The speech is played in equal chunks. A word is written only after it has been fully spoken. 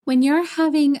When you're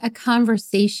having a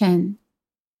conversation,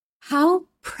 how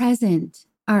present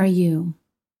are you?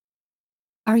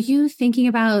 Are you thinking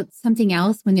about something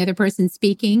else when the other person's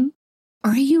speaking?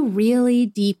 Or are you really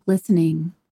deep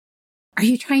listening? Are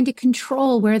you trying to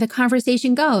control where the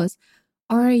conversation goes?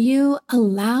 Or are you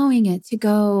allowing it to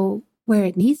go where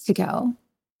it needs to go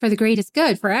for the greatest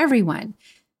good for everyone?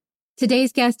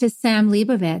 Today's guest is Sam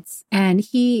Leibovitz, and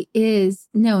he is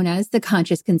known as the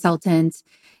Conscious Consultant.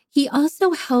 He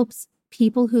also helps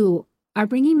people who are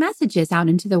bringing messages out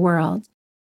into the world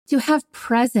to have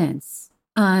presence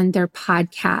on their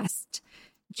podcast.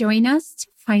 Join us to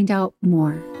find out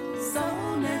more.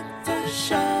 Soul Nectar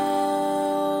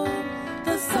Show,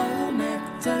 the Soul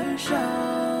Nectar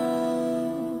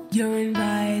Show. You're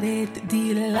invited,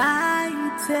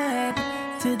 delighted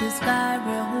to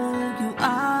discover who you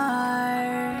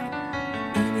are.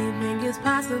 Anything is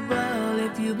possible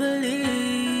if you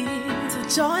believe. So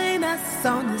join us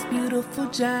on this beautiful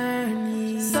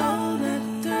journey. Soul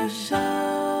Nectar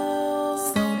Show,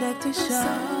 Soul Nectar Show,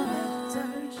 Soul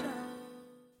Nectar Show.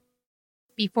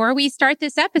 Before we start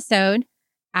this episode,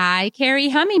 I, Carrie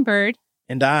Hummingbird,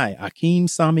 And I, Akeem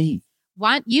Sami,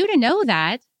 want you to know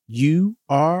that you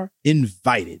are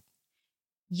invited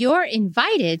you're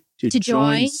invited to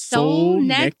join Soul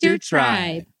Nectar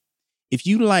Tribe. If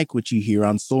you like what you hear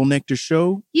on Soul Nectar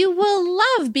Show, You will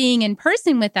love being in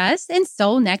person with us in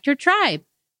Soul Nectar Tribe.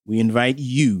 we invite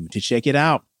you to check it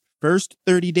out. First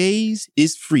 30 days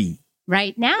is free.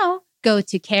 Right now, go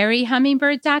to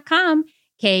carriehummingbird.com,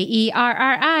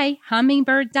 KERRI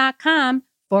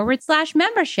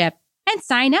hummingbird.com/membership and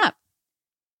sign up.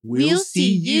 We'll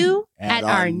see you at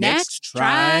our next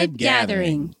tribe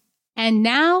gathering. And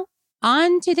now,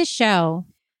 on to the show.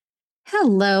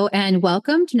 Hello, and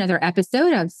welcome to another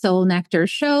episode of Soul Nectar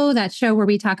Show, that show where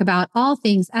we talk about all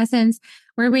things essence,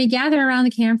 where we gather around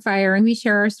the campfire and we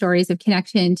share our stories of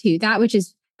connection to that which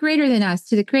is greater than us,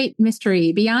 to the great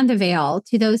mystery beyond the veil,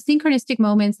 to those synchronistic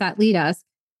moments that lead us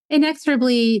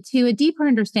inexorably to a deeper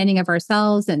understanding of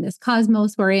ourselves and this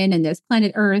cosmos we're in and this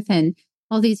planet Earth and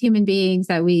all these human beings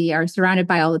that we are surrounded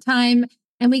by all the time.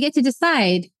 And we get to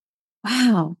decide,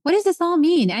 wow, what does this all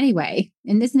mean anyway?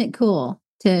 And isn't it cool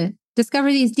to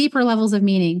discover these deeper levels of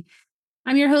meaning?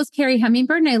 I'm your host, Carrie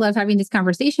Hummingbird, and I love having these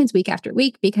conversations week after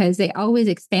week because they always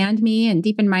expand me and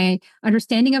deepen my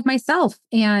understanding of myself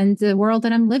and the world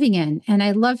that I'm living in. And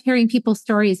I love hearing people's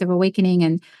stories of awakening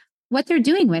and what they're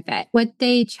doing with it,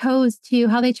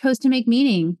 how they chose to make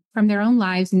meaning from their own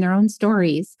lives and their own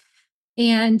stories.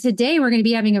 And today we're going to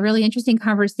be having a really interesting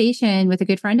conversation with a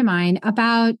good friend of mine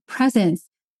about presence.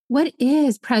 What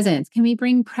is presence? Can we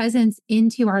bring presence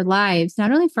into our lives,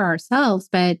 not only for ourselves,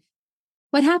 but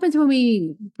what happens when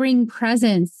we bring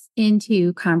presence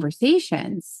into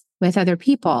conversations with other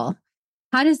people?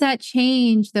 How does that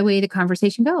change the way the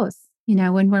conversation goes? You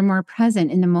know, when we're more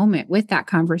present in the moment with that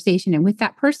conversation and with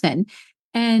that person.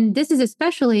 And this is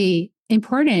especially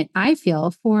important, I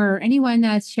feel, for anyone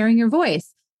that's sharing your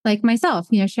voice, like myself,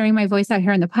 sharing my voice out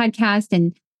here on the podcast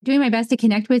and doing my best to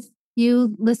connect with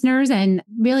you listeners and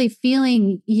really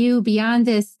feeling you beyond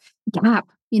this gap,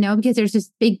 because there's this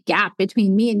big gap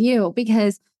between me and you,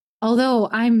 because although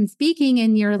I'm speaking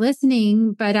and you're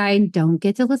listening, but I don't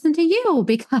get to listen to you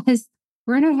because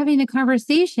we're not having the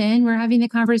conversation. We're having the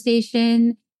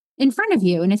conversation in front of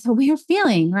you. And it's a weird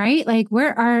feeling, right? Like,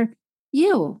 where are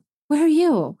you? Where are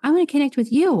you? I want to connect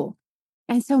with you.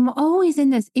 And so I'm always in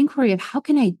this inquiry of how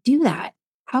can I do that?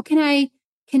 How can I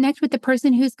connect with the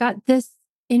person who's got this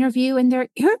interview in their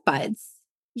earbuds?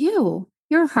 You,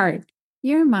 your heart,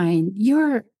 your mind,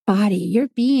 your body, your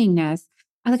beingness.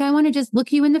 I want to just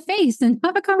look you in the face and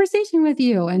have a conversation with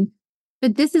you.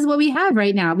 But this is what we have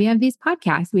right now. We have these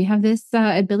podcasts. We have this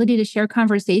ability to share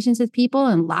conversations with people,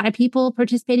 and a lot of people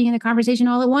participating in the conversation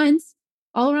all at once,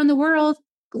 all around the world,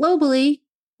 globally.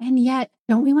 And yet,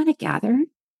 don't we want to gather?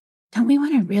 Don't we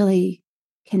want to really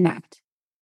connect?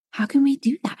 How can we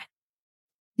do that?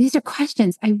 These are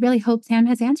questions I really hope Sam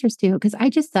has answers to, because I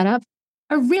just set up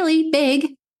a really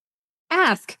big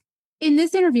ask in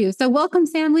this interview. So welcome,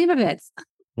 Sam Leibovitz.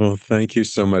 Well, thank you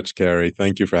so much, Carrie.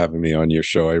 Thank you for having me on your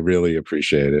show. I really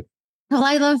appreciate it. Well,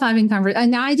 I love having conversations.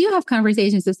 Now I do have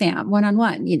conversations with Sam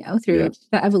one-on-one, through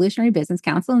the Evolutionary Business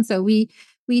Council. And so we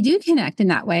do connect in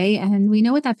that way. And we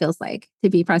know what that feels like to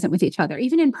be present with each other,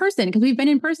 even in person, because we've been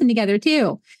in person together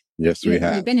too. Yes, we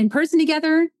have. We've been in person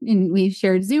together, and we've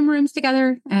shared Zoom rooms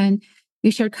together, and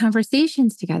we've shared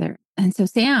conversations together. And so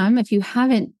Sam, if you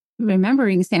haven't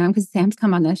remembering Sam, because Sam's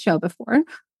come on this show before,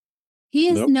 he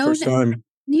is known. First time.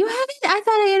 You haven't? I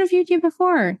thought I interviewed you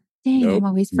before. Dang, Nope, I'm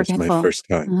always it's forgetful. my first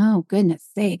time. Oh, goodness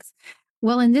sakes.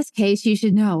 Well, in this case, you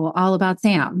should know all about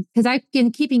Sam because I've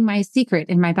been keeping my secret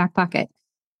in my back pocket.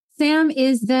 Sam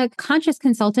is the conscious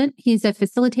consultant. He's a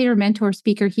facilitator, mentor,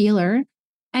 speaker, healer,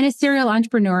 and a serial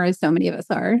entrepreneur, as so many of us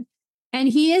are. And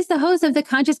he is the host of the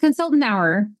Conscious Consultant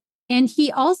Hour. And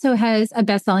he also has a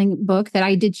best-selling book that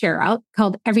I did share out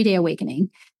called Everyday Awakening.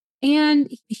 And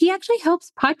he actually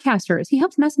helps podcasters. He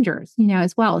helps messengers,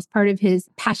 as well as part of his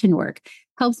passion work,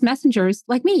 helps messengers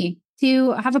like me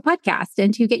to have a podcast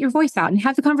and to get your voice out and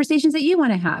have the conversations that you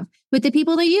want to have with the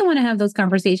people that you want to have those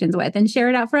conversations with and share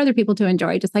it out for other people to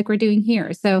enjoy, just like we're doing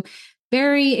here. So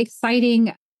very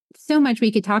exciting, so much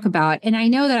we could talk about. And I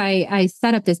know that I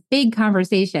set up this big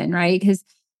conversation, right? Because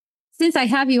since I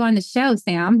have you on the show,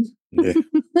 Sam, Yeah.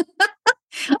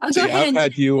 I'll go ahead. I've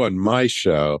had you on my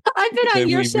show. I've been on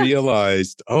your show. Then we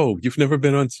realized, you've never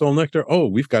been on Soul Nectar? Oh,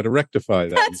 we've got to rectify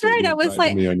that. That's right. I was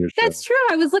like, that's true.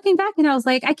 I was looking back and I was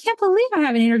like, I can't believe I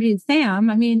haven't interviewed Sam.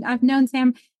 I mean, I've known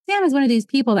Sam. Sam is one of these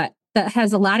people that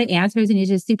has a lot of answers and he's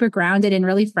just super grounded and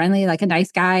really friendly, like a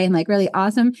nice guy and like really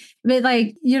awesome. But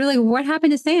like, you're like, what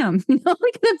happened to Sam? We're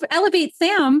going to elevate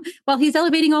Sam while he's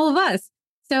elevating all of us.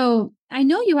 So I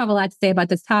know you have a lot to say about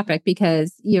this topic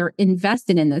because you're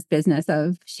invested in this business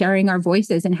of sharing our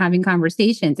voices and having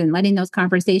conversations and letting those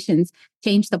conversations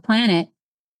change the planet.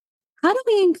 How do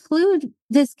we include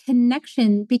this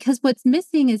connection? Because what's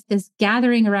missing is this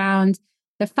gathering around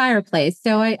the fireplace.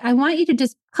 So I want you to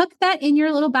just hook that in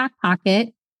your little back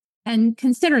pocket and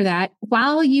consider that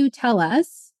while you tell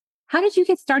us, how did you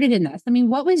get started in this? I mean,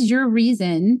 what was your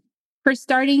reason for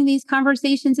starting these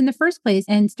conversations in the first place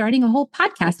and starting a whole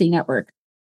podcasting network?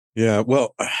 Yeah,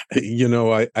 well,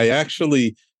 I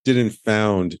actually didn't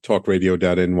found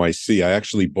talkradio.nyc. I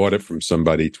actually bought it from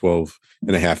somebody 12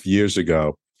 and a half years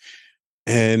ago.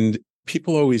 And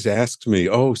people always asked me,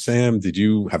 oh, Sam, did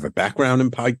you have a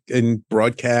background in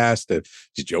broadcast?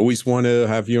 Did you always want to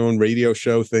have your own radio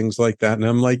show, things like that? And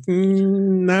I'm like,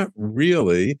 not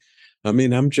really. I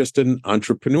mean, I'm just an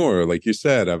entrepreneur. Like you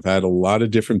said, I've had a lot of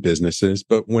different businesses.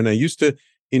 But when I used to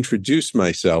introduce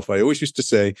myself, I always used to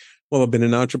say, well, I've been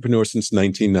an entrepreneur since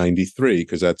 1993,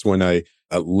 because that's when I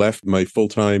left my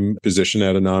full-time position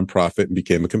at a nonprofit and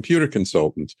became a computer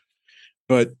consultant.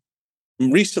 But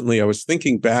recently I was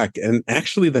thinking back, and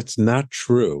actually that's not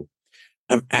true.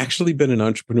 I've actually been an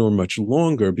entrepreneur much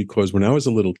longer, because when I was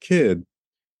a little kid,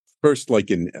 first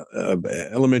like in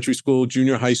elementary school,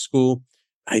 junior high school,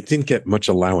 I didn't get much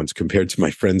allowance compared to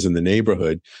my friends in the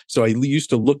neighborhood. So I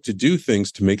used to look to do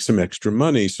things to make some extra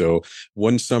money. So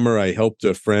one summer I helped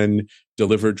a friend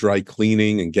deliver dry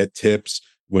cleaning and get tips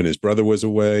when his brother was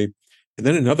away. And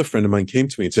then another friend of mine came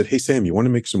to me and said, hey, Sam, you want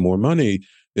to make some more money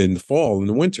in the fall and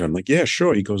the winter? I'm like, yeah,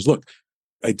 sure. He goes, look,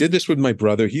 I did this with my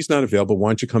brother. He's not available. Why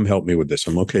don't you come help me with this?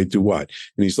 I'm okay. Do what?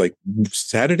 And he's like,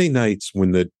 Saturday nights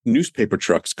when the newspaper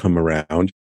trucks come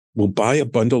around, we'll buy a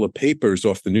bundle of papers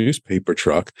off the newspaper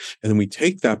truck, and then we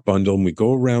take that bundle and we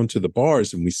go around to the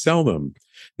bars and we sell them.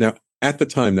 Now, at the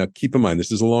time, now keep in mind,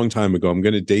 this is a long time ago. I'm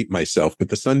going to date myself, but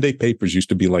the Sunday papers used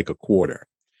to be like $0.25.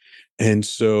 And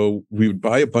so we would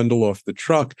buy a bundle off the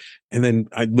truck. And then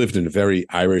I lived in a very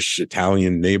Irish,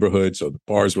 Italian neighborhood. So the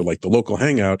bars were like the local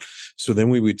hangout. So then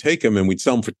we would take them and we'd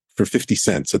sell them for 50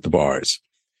 cents at the bars.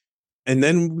 And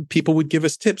then people would give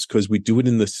us tips, because we do it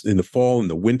in the fall and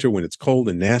the winter when it's cold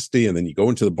and nasty. And then you go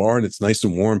into the bar and it's nice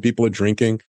and warm. People are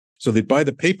drinking. So they'd buy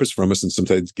the papers from us and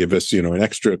sometimes give us, an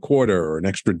extra $0.25 or an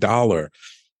extra $1.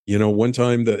 One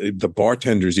time the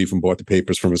bartenders even bought the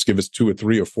papers from us, give us $2 or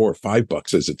 $3 or $4 or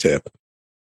 $5 as a tip.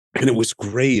 And it was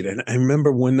great. And I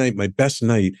remember one night, my best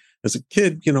night as a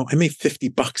kid, I made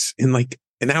 $50 in like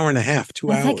an hour and a half, 2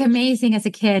 hours. It's like amazing as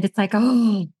a kid. It's like,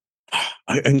 oh,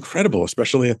 incredible,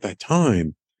 especially at that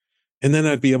time. And then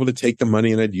I'd be able to take the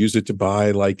money and I'd use it to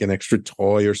buy like an extra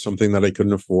toy or something that I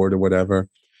couldn't afford or whatever.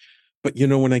 But,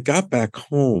 when I got back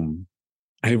home,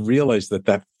 I realized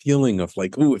that feeling of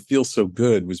like, oh, it feels so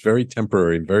good was very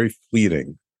temporary and very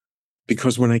fleeting.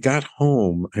 Because when I got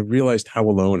home, I realized how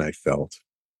alone I felt.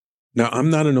 Now, I'm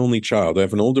not an only child. I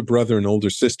have an older brother and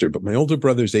older sister, but my older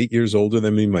brother's 8 years older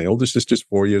than me. My older sister's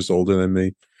 4 years older than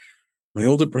me. My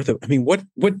older brother, I mean, what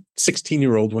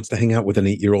 16-year-old wants to hang out with an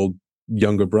 8-year-old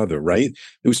younger brother, right?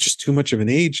 It was just too much of an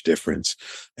age difference.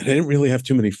 And I didn't really have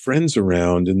too many friends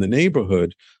around in the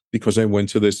neighborhood, because I went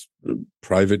to this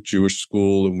private Jewish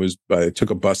school and I took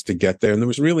a bus to get there, and there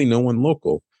was really no one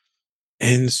local.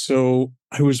 And so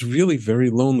I was really very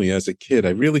lonely as a kid.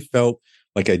 I really felt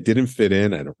like I didn't fit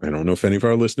in. I don't know if any of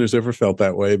our listeners ever felt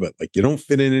that way, but like you don't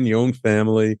fit in your own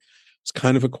family. It's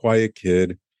kind of a quiet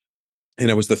kid. And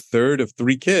I was the third of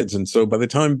three kids. And so by the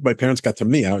time my parents got to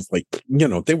me, I was like,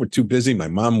 they were too busy. My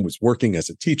mom was working as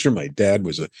a teacher. My dad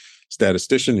was a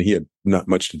statistician. He had not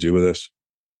much to do with this.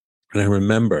 And I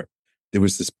remember there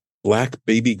was this black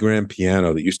baby grand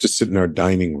piano that used to sit in our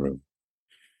dining room.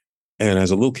 And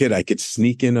as a little kid, I could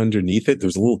sneak in underneath it. There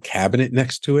was a little cabinet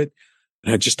next to it.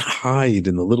 And I'd just hide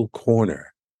in the little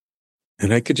corner.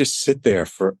 And I could just sit there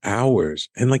for hours.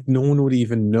 And like no one would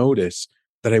even notice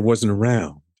that I wasn't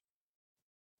around.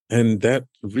 And that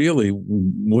really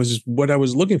was what I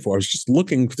was looking for. I was just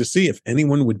looking to see if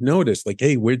anyone would notice, like,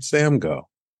 hey, where'd Sam go?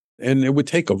 And it would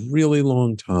take a really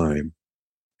long time.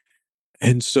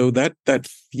 And so that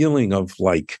feeling of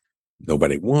like,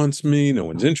 nobody wants me, no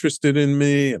one's interested in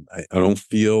me, I don't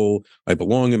feel I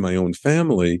belong in my own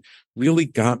family, really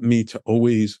got me to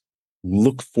always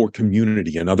look for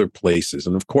community in other places.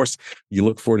 And of course, you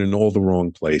look for it in all the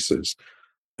wrong places.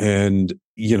 And,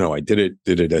 I did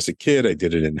it as a kid. I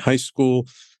did it in high school,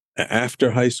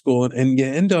 after high school. And you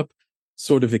end up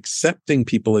sort of accepting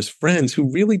people as friends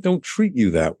who really don't treat you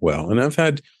that well. And I've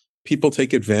had people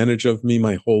take advantage of me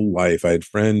my whole life. I had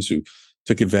friends who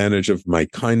took advantage of my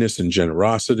kindness and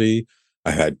generosity.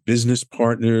 I had business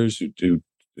partners who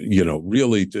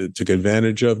really took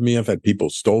advantage of me. I've had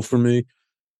people stole from me.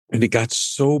 And it got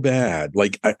so bad.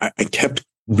 Like I kept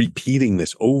repeating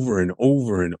this over and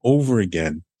over and over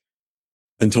again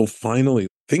until finally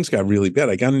things got really bad.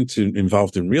 I got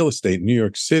involved in real estate in New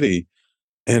York City,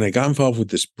 and I got involved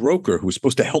with this broker who was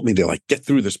supposed to help me to like get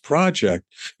through this project.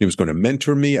 He was going to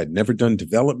mentor me. I'd never done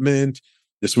development.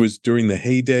 This was during the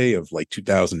heyday of like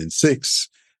 2006,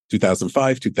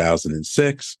 2005,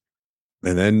 2006.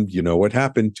 And then, what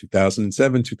happened?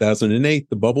 2007, 2008,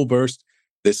 the bubble burst.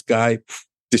 This guy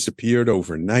disappeared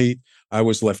overnight. I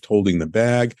was left holding the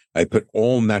bag. I put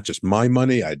not just my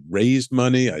money, I'd raised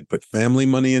money, I'd put family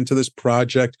money into this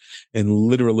project, and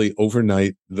literally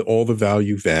overnight, all the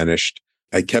value vanished.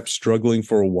 I kept struggling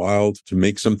for a while to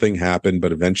make something happen,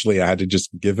 but eventually I had to just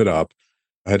give it up.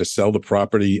 I had to sell the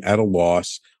property at a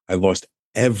loss. I lost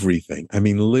everything. I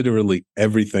mean, literally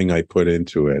everything I put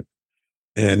into it,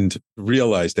 and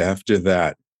realized after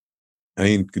that, I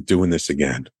ain't doing this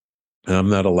again. And I'm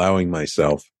not allowing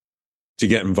myself to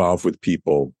get involved with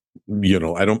people.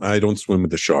 I don't swim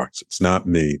with the sharks. It's not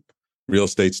me. Real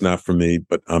estate's not for me,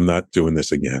 but I'm not doing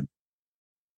this again.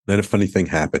 Then a funny thing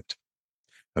happened.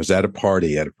 I was at a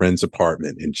party at a friend's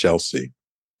apartment in Chelsea.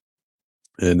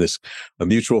 And a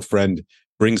mutual friend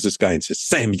brings this guy and says,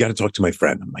 Sam, you got to talk to my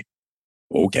friend. I'm like,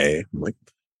 okay. I'm like,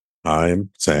 hi, I'm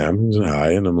Sam.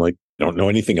 Hi. And I'm like, I don't know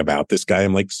anything about this guy.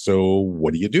 I'm like, so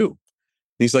what do you do?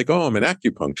 He's like, oh, I'm an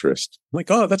acupuncturist. I'm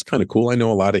like, oh, that's kind of cool. I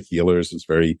know a lot of healers. It's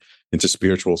very into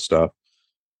spiritual stuff.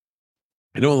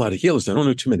 I know a lot of healers. I don't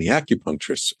know too many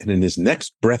acupuncturists. And in his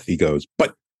next breath, he goes,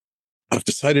 but I've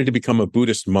decided to become a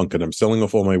Buddhist monk and I'm selling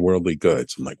off all my worldly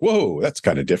goods. I'm like, whoa, that's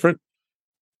kind of different.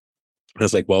 I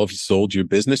was like, well, have you sold your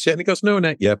business yet? And he goes, no,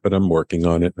 not yet, but I'm working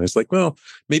on it. And I was like, well,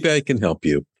 maybe I can help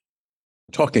you.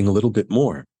 Talking a little bit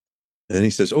more. And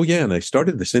he says, oh, yeah, and I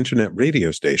started this internet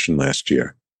radio station last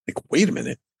year. Like, wait a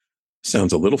minute.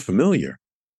 Sounds a little familiar.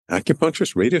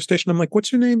 Acupuncturist radio station. I'm like,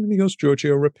 what's your name? And he goes,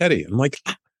 Giorgio Rapetti. I'm like,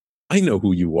 I know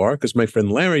who you are because my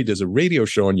friend Larry does a radio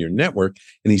show on your network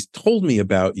and he's told me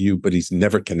about you, but he's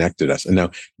never connected us. And now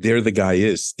there the guy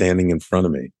is standing in front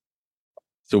of me.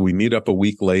 So we meet up a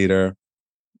week later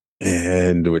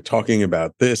and we're talking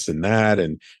about this and that.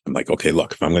 And I'm like, okay,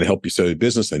 look, if I'm going to help you sell your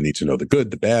business, I need to know the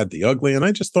good, the bad, the ugly. And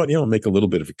I just thought, make a little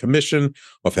bit of a commission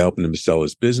off helping him to sell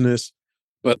his business.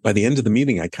 But by the end of the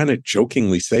meeting, I kind of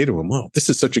jokingly say to him, well, this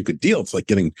is such a good deal. It's like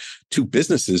getting two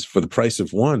businesses for the price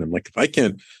of one. I'm like, if I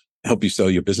can't help you sell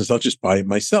your business, I'll just buy it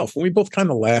myself. And we both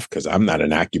kind of laugh because I'm not an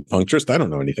acupuncturist. I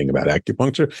don't know anything about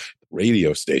acupuncture. The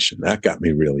radio station, that got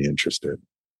me really interested.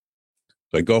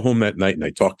 So I go home that night and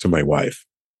I talk to my wife.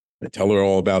 I tell her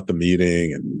all about the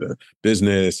meeting and the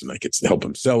business and I get to help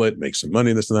him sell it, make some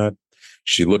money, this and that.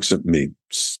 She looks at me,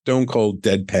 stone cold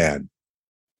deadpan,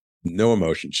 no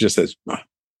emotion. She just says,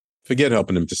 forget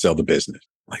helping him to sell the business.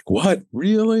 Like, what?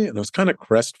 Really? And I was kind of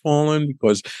crestfallen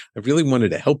because I really wanted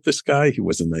to help this guy. He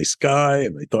was a nice guy.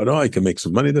 And I thought, I can make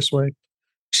some money this way.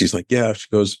 She's like, yeah. She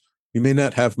goes, we may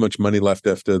not have much money left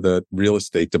after the real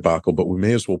estate debacle, but we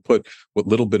may as well put what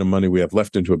little bit of money we have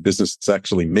left into a business that's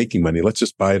actually making money. Let's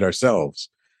just buy it ourselves.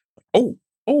 Oh,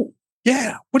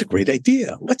 yeah. What a great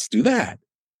idea. Let's do that.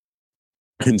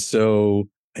 And so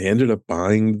I ended up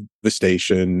buying the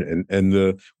station and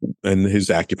his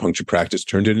acupuncture practice,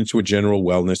 turned it into a general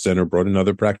wellness center, brought in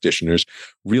other practitioners,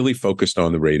 really focused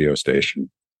on the radio station.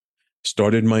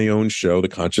 Started my own show, the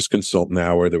Conscious Consultant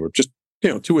Hour. There were just,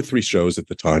 2 or 3 shows at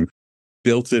the time.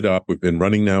 built it up. We've been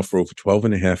running now for over 12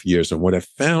 and a half years. And what I've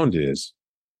found is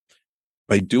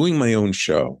by doing my own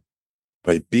show,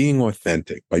 by being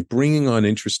authentic, by bringing on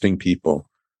interesting people,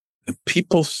 the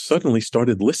people suddenly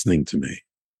started listening to me.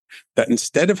 That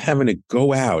instead of having to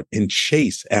go out and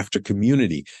chase after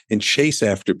community and chase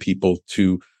after people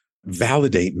to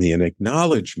validate me and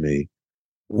acknowledge me,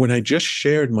 when I just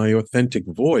shared my authentic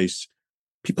voice,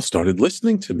 people started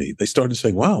listening to me. They started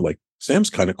saying, wow, like Sam's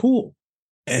kind of cool.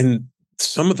 And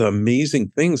some of the amazing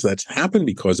things that's happened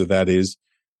because of that is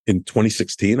in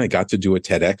 2016, I got to do a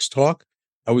TEDx talk.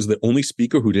 I was the only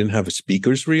speaker who didn't have a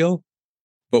speaker's reel.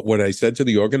 But what I said to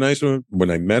the organizer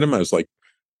when I met him, I was like,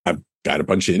 I've got a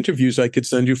bunch of interviews I could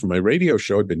send you for my radio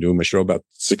show. I'd been doing my show about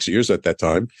 6 years at that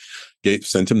time.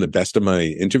 Sent him the best of my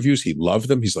interviews. He loved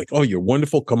them. He's like, oh, you're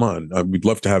wonderful. Come on. We'd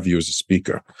love to have you as a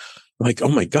speaker. I'm like, oh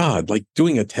my God, like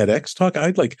doing a TEDx talk.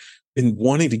 I'd like been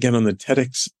wanting to get on the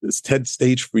TED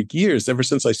stage for years, ever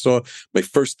since I saw my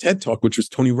first TED talk, which was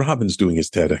Tony Robbins doing his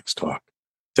TED talk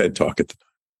at the time.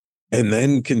 And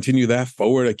then continue that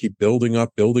forward. I keep building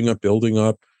up.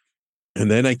 And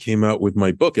then I came out with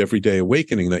my book, Everyday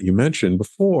Awakening, that you mentioned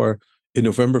before, in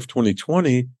November of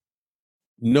 2020,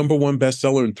 #1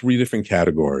 bestseller in 3 different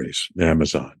categories,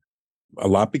 Amazon. A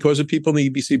lot because of people in the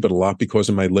EBC, but a lot because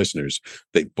of my listeners.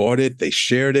 They bought it, they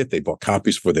shared it, they bought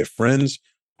copies for their friends.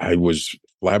 I was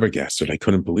flabbergasted. I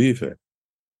couldn't believe it.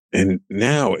 And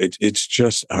now it's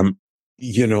just, I'm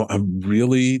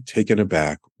really taken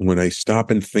aback when I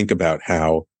stop and think about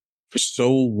how for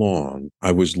so long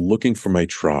I was looking for my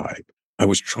tribe. I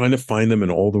was trying to find them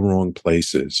in all the wrong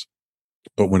places.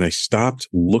 But when I stopped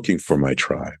looking for my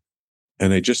tribe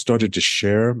and I just started to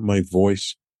share my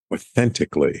voice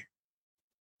authentically,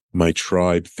 my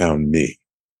tribe found me.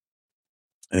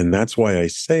 And that's why I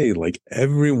say, like,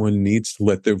 everyone needs to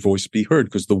let their voice be heard,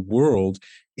 because the world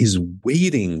is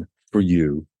waiting for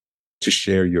you to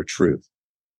share your truth,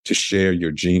 to share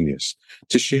your genius,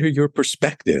 to share your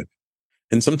perspective.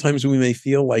 And sometimes we may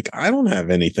feel like, I don't have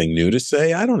anything new to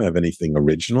say. I don't have anything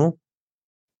original.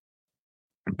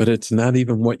 But it's not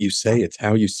even what you say. It's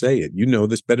how you say it. You know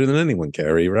this better than anyone,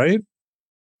 Carrie, right?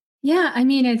 Yeah. I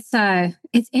mean,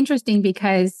 it's interesting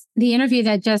because the interview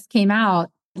that just came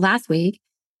out last week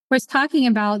was talking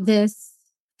about this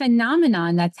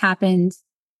phenomenon that's happened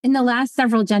in the last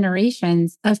several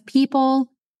generations of people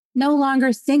no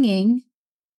longer singing,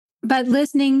 but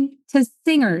listening to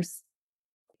singers.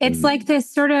 It's like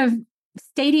this sort of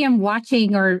stadium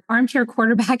watching or armchair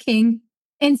quarterbacking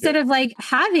instead of like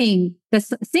having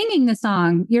singing the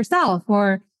song yourself,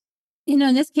 or, in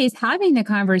this case, having the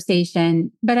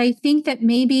conversation. But I think that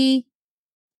maybe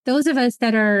those of us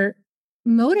that are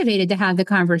motivated to have the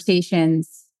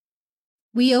conversations,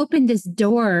 we open this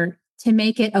door to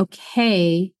make it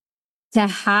okay to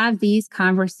have these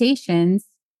conversations.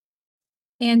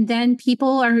 And then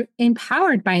people are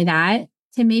empowered by that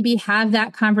to maybe have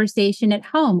that conversation at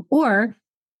home, or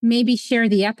maybe share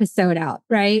the episode out,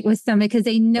 right, with somebody, because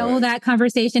they know that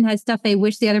conversation has stuff they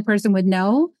wish the other person would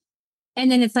know.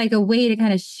 And then it's like a way to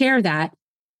kind of share that.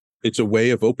 It's a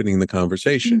way of opening the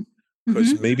conversation,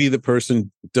 because maybe the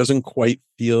person doesn't quite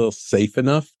feel safe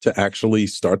enough to actually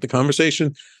start the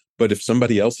conversation. But if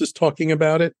somebody else is talking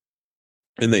about it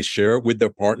and they share it with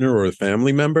their partner or a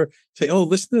family member, say, oh,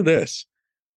 listen to this.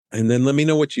 And then let me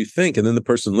know what you think. And then the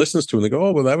person listens to it and they go,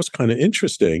 oh, well, that was kind of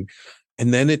interesting.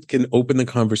 And then it can open the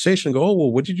conversation and go, oh,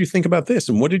 well, what did you think about this?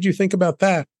 And what did you think about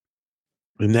that?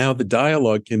 And now the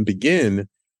dialogue can begin,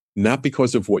 not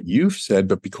because of what you've said,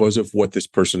 but because of what this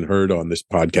person heard on this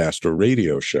podcast or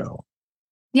radio show.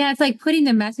 Yeah, it's like putting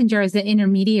the messenger as an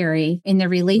intermediary in the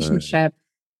relationship,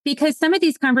 because some of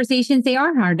these conversations, they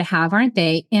are hard to have, aren't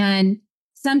they? And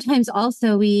sometimes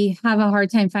also we have a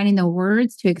hard time finding the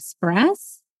words to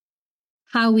express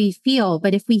how we feel.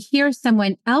 But if we hear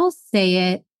someone else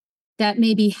say it that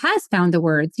maybe has found the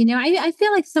words, I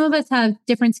feel like some of us have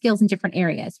different skills in different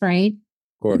areas, right?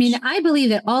 Of course. I mean, I believe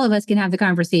that all of us can have the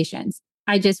conversations.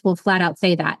 I just will flat out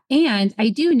say that. And I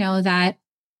do know that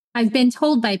I've been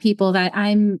told by people that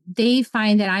they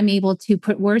find that I'm able to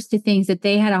put words to things that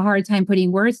they had a hard time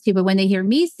putting words to. But when they hear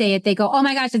me say it, they go, oh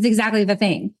my gosh, that's exactly the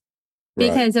thing,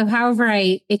 because of however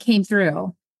it came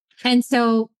through. And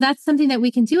so that's something that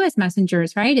we can do as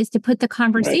messengers, right? Is to put the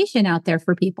conversation out there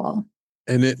for people.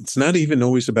 And it's not even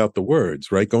always about the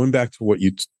words, right? Going back to what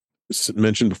you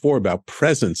mentioned before about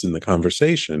presence in the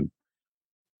conversation.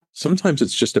 Sometimes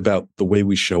it's just about the way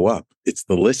we show up. It's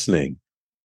the listening.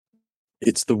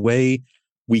 It's the way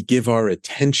we give our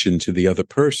attention to the other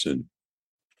person.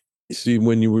 You see,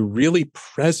 when you were really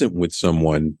present with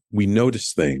someone, we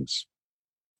notice things.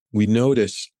 We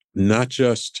notice not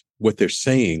just what they're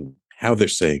saying, how they're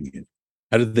saying it.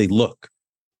 How do they look?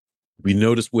 We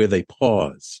notice where they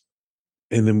pause,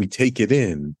 and then we take it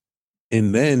in.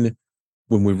 And then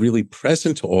when we're really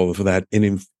present to all of that,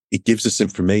 and it gives us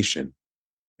information.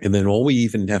 And then all we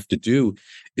even have to do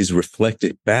is reflect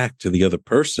it back to the other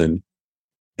person,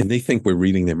 and they think we're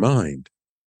reading their mind.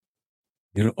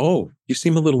 Oh, you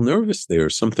seem a little nervous there.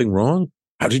 Is something wrong?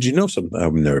 How did you know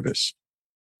I'm nervous?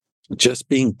 Just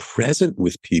being present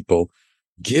with people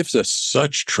gives us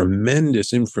such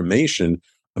tremendous information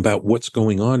about what's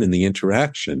going on in the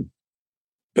interaction.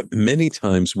 But many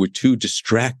times we're too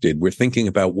distracted. We're thinking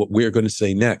about what we're going to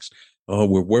say next. Oh,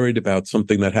 we're worried about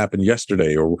something that happened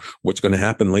yesterday or what's going to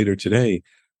happen later today.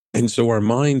 And so our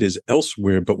mind is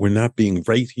elsewhere, but we're not being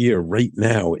right here, right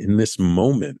now, in this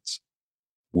moment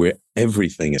where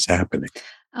everything is happening.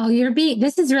 Oh,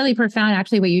 this is really profound,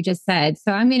 actually, what you just said.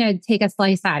 So I'm going to take a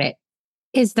slice at it.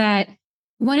 Is that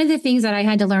one of the things that I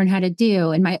had to learn how to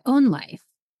do in my own life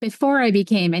before I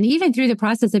became, and even through the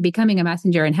process of becoming a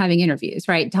messenger and having interviews,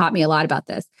 right, taught me a lot about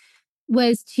this,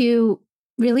 was to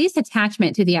release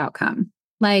attachment to the outcome,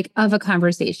 like of a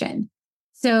conversation.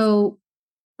 So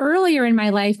earlier in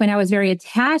my life, when I was very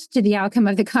attached to the outcome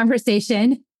of the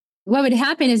conversation, what would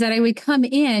happen is that I would come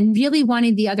in really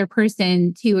wanting the other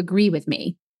person to agree with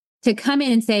me, to come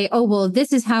in and say, oh, well,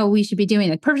 this is how we should be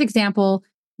doing it. Perfect example.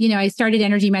 I started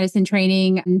energy medicine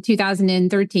training in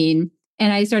 2013,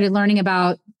 and I started learning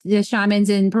about the shamans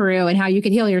in Peru and how you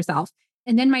could heal yourself.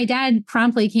 And then my dad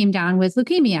promptly came down with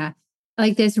leukemia,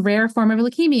 like this rare form of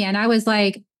leukemia. And I was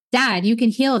like, Dad, you can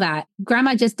heal that.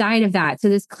 Grandma just died of that. So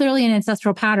there's clearly an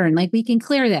ancestral pattern. Like, we can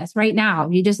clear this right now.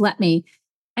 You just let me.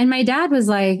 And my dad was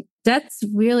like, that's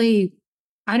really,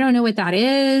 I don't know what that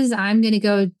is. I'm going to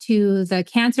go to the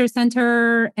cancer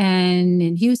center and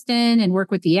in Houston and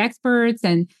work with the experts.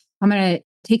 And I'm going to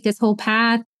take this whole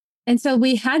path. And so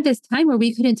we had this time where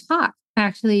we couldn't talk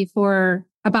actually for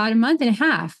about a month and a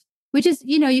half, which is,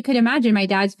 you could imagine my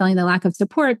dad's feeling the lack of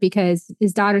support because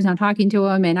his daughter's not talking to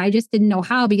him. And I just didn't know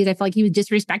how, because I felt like he was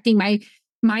disrespecting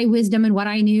my wisdom and what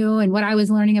I knew and what I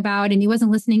was learning about. And he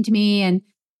wasn't listening to me. And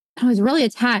I was really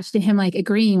attached to him, like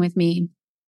agreeing with me.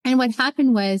 And what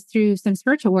happened was, through some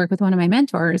spiritual work with one of my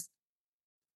mentors,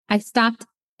 I stopped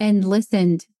and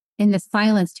listened in the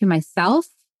silence to myself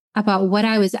about what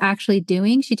I was actually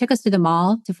doing. She took us to the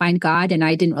mall to find God. And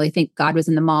I didn't really think God was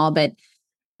in the mall, but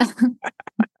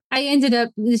I ended up,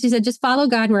 she said, just follow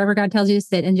God wherever God tells you to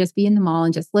sit and just be in the mall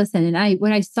and just listen. And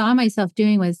what I saw myself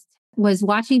doing was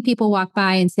watching people walk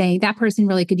by and saying, that person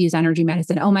really could use energy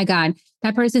medicine. Oh my God,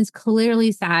 that person's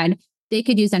clearly sad. They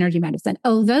could use energy medicine.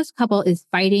 Oh, this couple is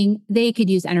fighting. They could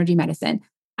use energy medicine.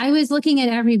 I was looking at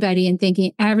everybody and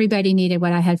thinking everybody needed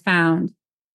what I had found.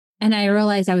 And I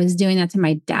realized I was doing that to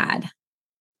my dad.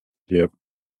 Yep.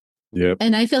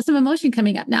 And I feel some emotion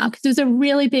coming up now because it was a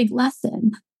really big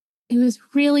lesson. It was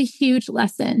really huge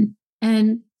lesson.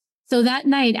 And so that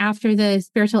night after the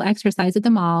spiritual exercise at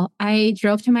the mall, I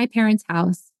drove to my parents'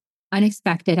 house,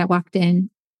 unexpected. I walked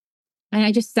in and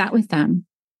I just sat with them.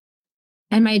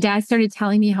 And my dad started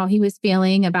telling me how he was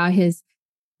feeling about his,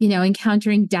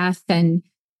 encountering death and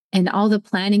all the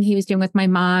planning he was doing with my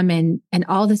mom and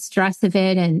all the stress of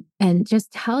it and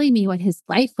just telling me what his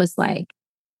life was like.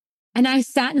 And I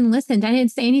sat and listened. I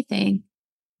didn't say anything.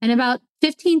 And about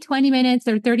 15, 20 minutes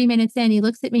or 30 minutes in, he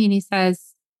looks at me and he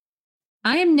says,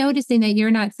 I am noticing that you're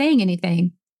not saying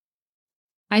anything.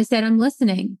 I said, I'm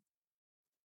listening.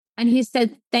 And he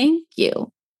said, thank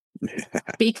you.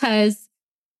 Because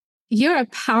you're a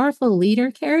powerful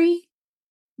leader, Carrie,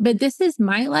 but this is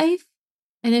my life.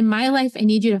 And in my life, I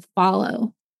need you to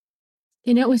follow.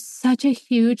 And it was such a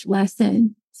huge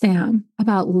lesson, Sam,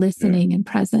 about listening and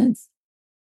presence.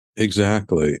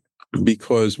 Exactly.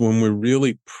 Because when we're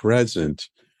really present,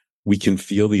 we can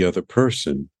feel the other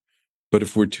person. But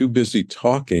if we're too busy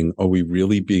talking, are we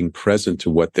really being present to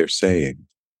what they're saying?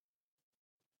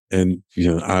 And,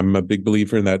 I'm a big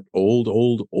believer in that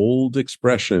old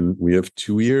expression. We have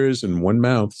 2 ears and 1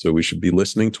 mouth, so we should be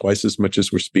listening twice as much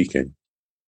as we're speaking.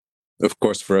 Of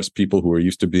course, for us people who are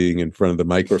used to being in front of the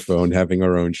microphone, having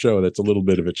our own show, that's a little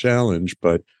bit of a challenge.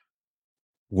 But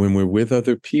when we're with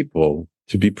other people,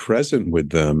 to be present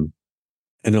with them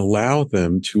and allow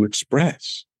them to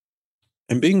express.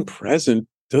 And being present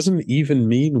doesn't even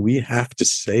mean we have to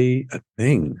say a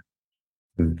thing.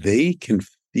 They can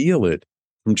feel it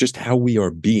from just how we are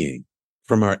being,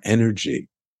 from our energy,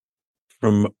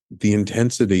 from the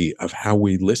intensity of how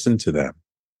we listen to them.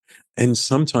 And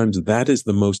sometimes that is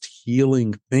the most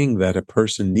healing thing that a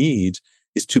person needs,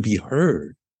 is to be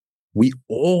heard. We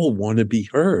all want to be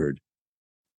heard.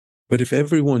 But if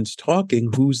everyone's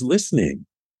talking, who's listening?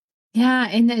 Yeah.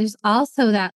 And there's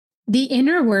also that the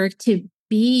inner work to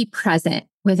be present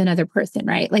with another person,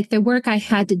 right? Like the work I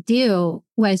had to do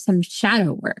was some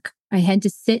shadow work. I had to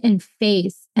sit and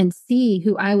face and see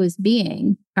who I was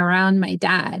being around my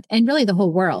dad and really the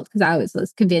whole world, because I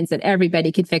was convinced that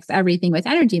everybody could fix everything with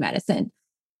energy medicine.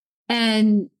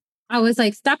 And I was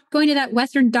like, stop going to that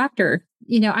Western doctor.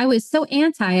 I was so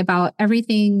anti about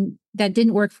everything that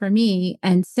didn't work for me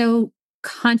and so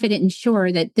confident and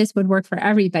sure that this would work for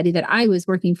everybody, that I was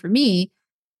working for me.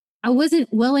 I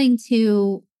wasn't willing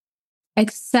to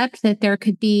accept that there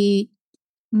could be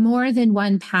more than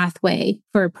one pathway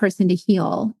for a person to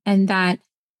heal, and that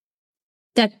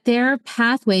their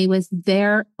pathway was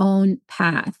their own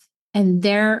path and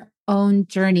their own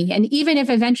journey. And even if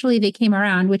eventually they came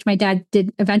around, which my dad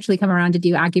did eventually come around to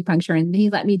do acupuncture, and he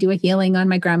let me do a healing on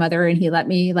my grandmother, and he let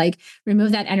me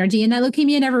remove that energy, and that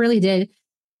leukemia never really did,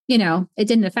 it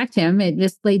didn't affect him. It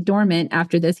just lay dormant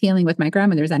after this healing with my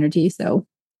grandmother's energy. So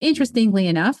interestingly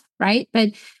enough, right?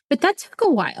 But that took a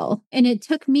while, and it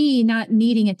took me not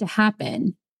needing it to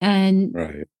happen and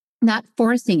not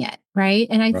forcing it, right?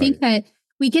 And I think that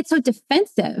we get so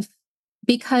defensive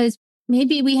because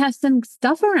maybe we have some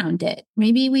stuff around it.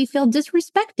 Maybe we feel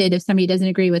disrespected if somebody doesn't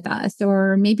agree with us,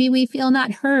 or maybe we feel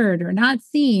not heard or not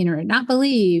seen or not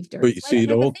believed. Or but you see,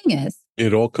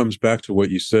 it all comes back to what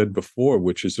you said before,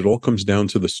 which is it all comes down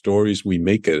to the stories we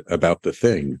make it about the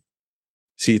thing.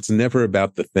 See, it's never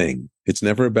about the thing. It's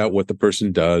never about what the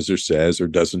person does or says or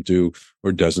doesn't do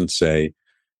or doesn't say.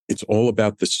 It's all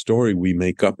about the story we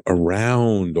make up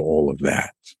around all of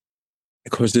that,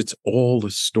 because it's all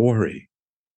a story.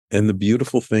 And the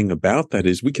beautiful thing about that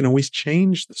is we can always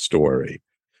change the story.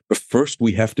 But first,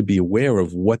 we have to be aware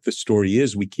of what the story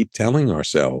is we keep telling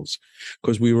ourselves,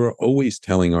 because we were always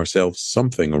telling ourselves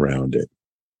something around it.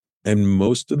 And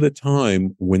most of the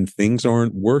time, when things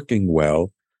aren't working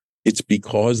well, it's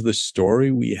because the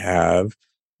story we have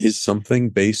is something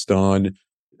based on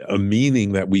a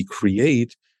meaning that we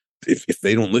create. If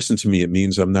they don't listen to me, it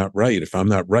means I'm not right. If I'm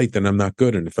not right, then I'm not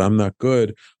good. And if I'm not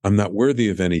good, I'm not worthy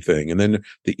of anything. And then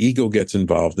the ego gets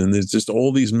involved, and there's just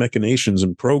all these machinations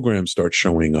and programs start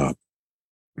showing up.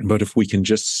 But if we can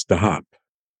just stop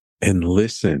and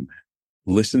listen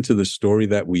to the story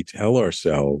that we tell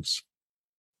ourselves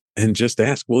and just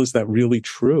ask, well, is that really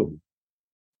true?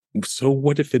 So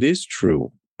what if it is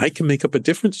true? I can make up a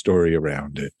different story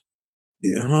around it.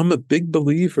 I'm a big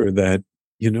believer that,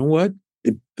 you know what?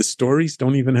 The stories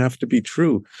don't even have to be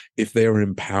true. If they're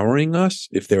empowering us,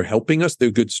 if they're helping us,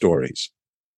 they're good stories.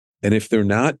 And if they're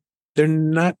not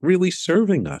really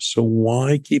serving us. So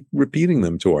why keep repeating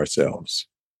them to ourselves?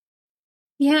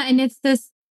 Yeah. And it's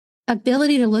this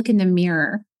ability to look in the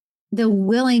mirror, the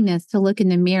willingness to look in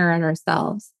the mirror at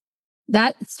ourselves.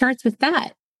 That starts with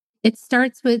that. It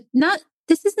starts with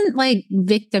this isn't like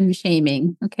victim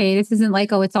shaming. Okay. This isn't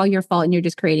like, oh, it's all your fault and you're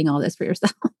just creating all this for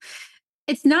yourself.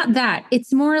 It's not that.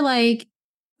 It's more like,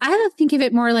 I don't think of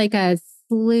it more like a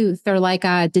sleuth or like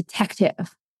a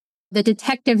detective. The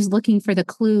detective's looking for the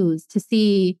clues to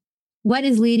see what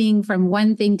is leading from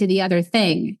one thing to the other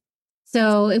thing.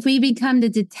 So if we become the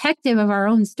detective of our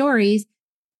own stories,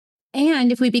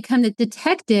 and if we become the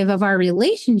detective of our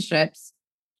relationships,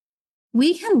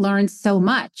 we can learn so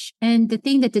much. And the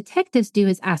thing that detectives do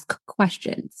is ask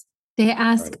questions. They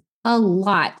ask a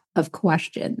lot of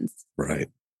questions. Right.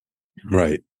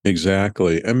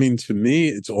 Exactly. I mean, to me,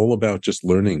 it's all about just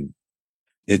learning.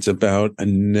 It's about a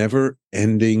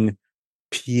never-ending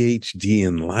PhD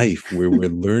in life where we're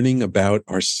learning about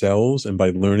ourselves. And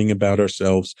by learning about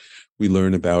ourselves, we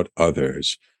learn about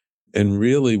others. And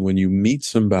really, when you meet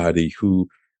somebody who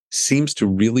seems to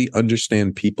really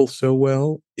understand people so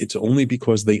well, it's only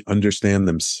because they understand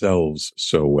themselves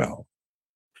so well.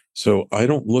 So I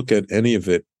don't look at any of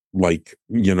it like,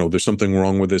 there's something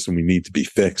wrong with this and we need to be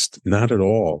fixed. Not at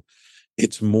all.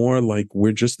 It's more like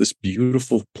we're just this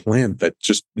beautiful plant that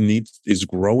just is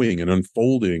growing and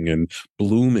unfolding and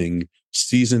blooming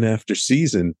season after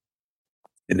season.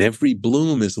 And every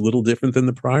bloom is a little different than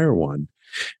the prior one.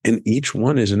 And each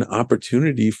one is an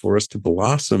opportunity for us to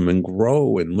blossom and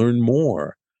grow and learn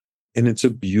more. And it's a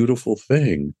beautiful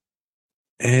thing.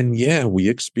 And yeah, we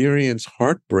experience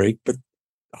heartbreak, but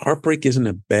heartbreak isn't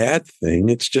a bad thing.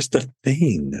 It's just a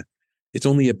thing. It's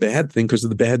only a bad thing because of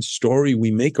the bad story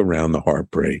we make around the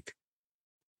heartbreak.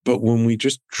 But when we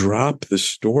just drop the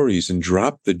stories and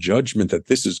drop the judgment that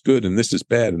this is good and this is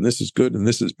bad and this is good and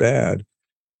this is bad,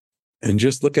 and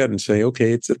just look at it and say,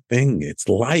 okay, it's a thing. It's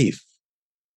life.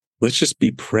 Let's just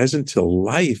be present to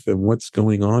life and what's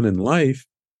going on in life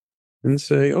and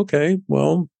say, okay,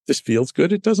 well, this feels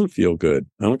good. It doesn't feel good.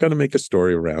 I don't got to make a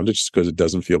story around it just because it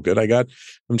doesn't feel good.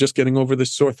 I'm just getting over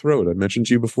this sore throat. I mentioned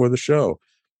to you before the show.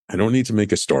 I don't need to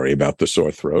make a story about the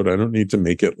sore throat. I don't need to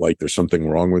make it like there's something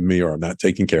wrong with me or I'm not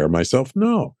taking care of myself.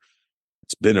 No,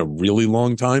 it's been a really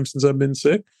long time since I've been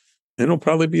sick. And it'll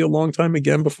probably be a long time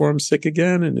again before I'm sick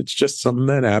again. And it's just something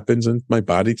that happens and my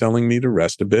body telling me to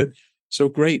rest a bit. So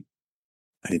great.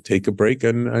 I take a break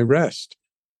and I rest.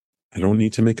 I don't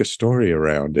need to make a story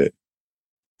around it.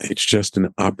 It's just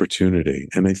an opportunity.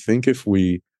 And I think if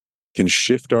we can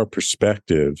shift our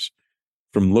perspectives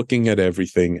from looking at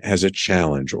everything as a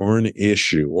challenge or an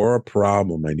issue or a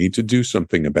problem I need to do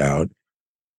something about,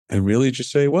 and really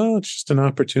just say, well, it's just an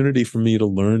opportunity for me to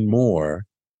learn more.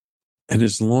 And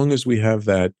as long as we have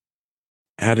that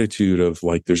attitude of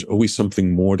like, there's always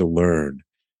something more to learn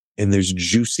and there's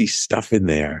juicy stuff in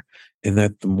there, and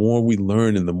that the more we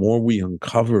learn and the more we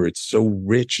uncover, it's so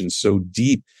rich and so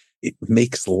deep, it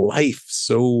makes life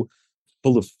so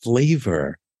full of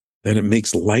flavor that it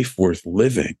makes life worth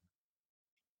living.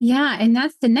 Yeah. And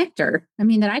that's the nectar. I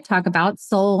mean, that I talk about,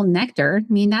 soul nectar.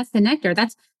 I mean, that's the nectar.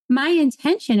 That's my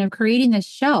intention of creating this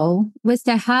show, was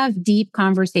to have deep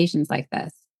conversations like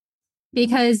this.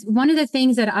 Because one of the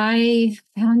things that I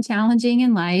found challenging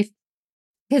in life,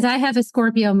 because I have a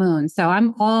Scorpio moon, so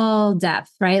I'm all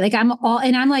depth, right? Like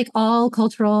I'm like all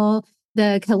cultural,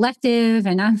 the collective,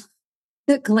 and I'm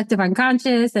the collective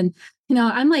unconscious. And,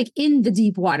 I'm like in the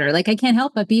deep water, like I can't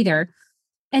help but be there.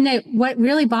 And what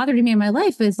really bothered me in my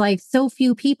life is like so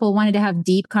few people wanted to have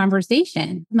deep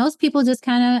conversation. Most people just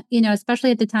kind of,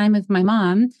 especially at the time of my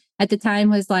mom, at the time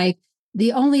was like,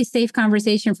 the only safe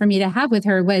conversation for me to have with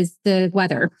her was the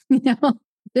weather.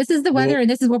 This is the weather and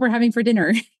this is what we're having for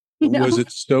dinner. Was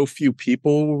it so few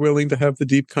people were willing to have the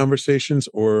deep conversations,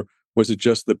 or was it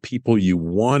just the people you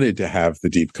wanted to have the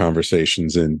deep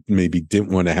conversations and maybe didn't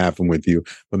want to have them with you?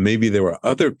 But maybe there were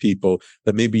other people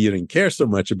that maybe you didn't care so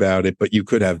much about it, but you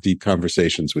could have deep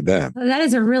conversations with them. That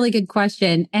is a really good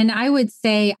question. And I would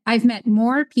say I've met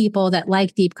more people that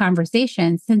like deep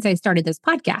conversations since I started this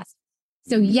podcast.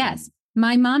 So yes,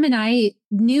 my mom and I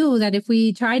knew that if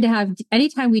we tried to have,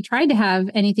 anytime we tried to have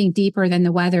anything deeper than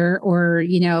the weather or,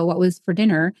 what was for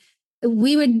dinner,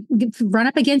 we would run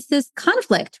up against this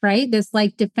conflict, right? This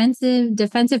like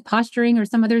defensive posturing or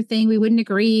some other thing. We wouldn't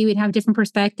agree. We'd have different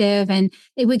perspective and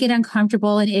it would get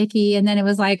uncomfortable and icky. And then it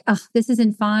was like, oh, this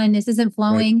isn't fun. This isn't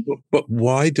flowing. Right. But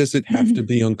why does it have to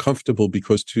be uncomfortable?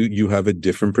 Because you have a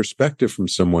different perspective from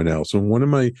someone else. And one of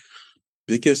my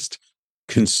biggest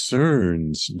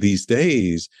concerns these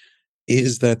days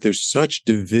is that there's such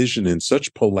division and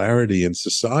such polarity in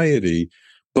society,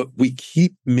 but we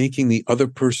keep making the other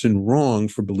person wrong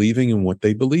for believing in what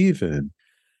they believe in.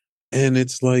 And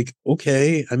it's like,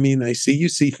 okay, I mean, I see you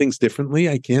see things differently.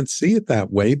 I can't see it that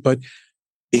way, but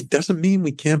it doesn't mean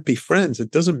we can't be friends.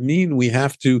 It doesn't mean we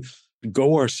have to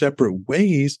go our separate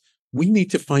ways. We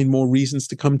need to find more reasons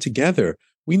to come together.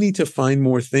 We need to find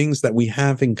more things that we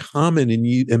have in common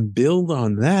and build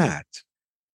on that.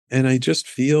 And I just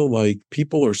feel like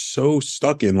people are so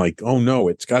stuck in like, oh no,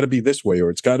 it's got to be this way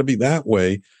or it's got to be that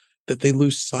way, that they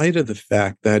lose sight of the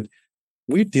fact that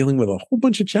we're dealing with a whole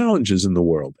bunch of challenges in the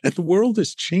world. And the world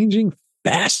is changing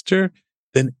faster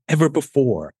than ever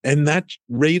before. And that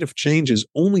rate of change is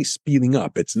only speeding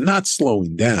up. It's not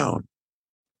slowing down.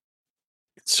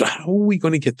 So how are we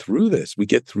going to get through this? We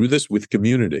get through this with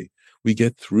community. We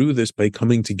get through this by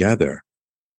coming together.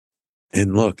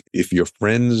 And look, if your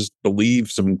friends believe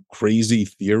some crazy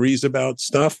theories about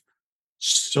stuff,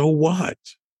 so what?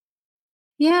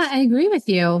 Yeah, I agree with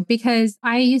you because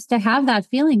I used to have that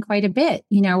feeling quite a bit,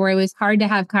 where it was hard to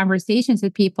have conversations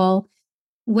with people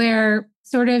where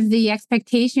sort of the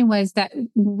expectation was that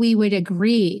we would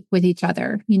agree with each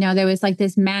other. There was like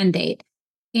this mandate.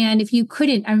 And if you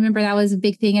couldn't, I remember that was a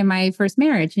big thing in my first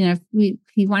marriage. If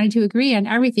he wanted to agree on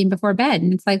everything before bed.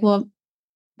 And it's like, well,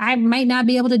 I might not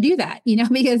be able to do that,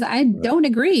 because I don't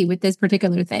agree with this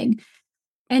particular thing.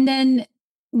 And then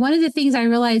one of the things I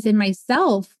realized in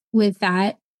myself with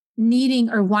that needing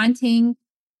or wanting,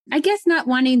 I guess not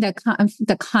wanting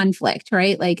the conflict,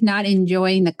 right? Like not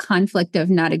enjoying the conflict of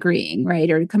not agreeing, right?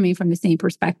 Or coming from the same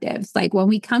perspectives. Like when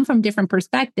we come from different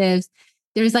perspectives,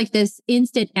 there's like this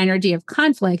instant energy of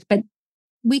conflict, but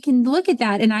we can look at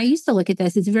that. And I used to look at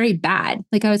this as very bad.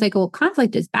 Like I was like, well,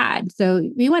 conflict is bad. So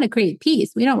we want to create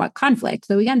peace. We don't want conflict.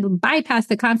 So we got to bypass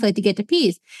the conflict to get to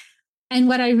peace. And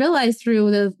what I realized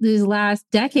through this last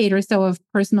decade or so of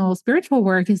personal spiritual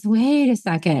work is, wait a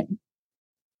second,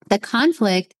 the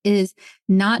conflict is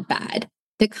not bad.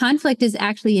 The conflict is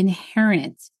actually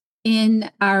inherent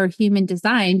in our human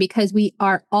design because we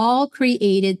are all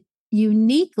created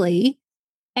uniquely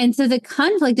And so the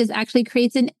conflict is actually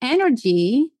creates an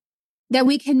energy that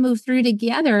we can move through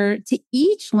together to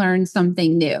each learn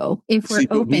something new if we're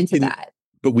open to that.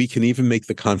 But we can even make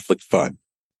the conflict fun.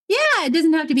 Yeah, it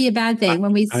doesn't have to be a bad thing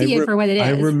when we see it for what it is.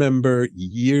 I remember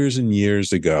years and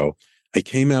years ago, I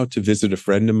came out to visit a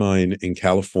friend of mine in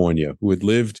California who had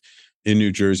lived in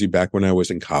New Jersey back when I was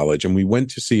in college. And we went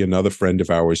to see another friend of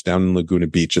ours down in Laguna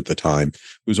Beach at the time,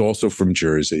 who's also from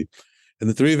Jersey. And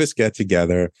the three of us get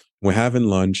together, we're having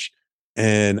lunch.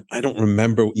 And I don't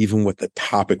remember even what the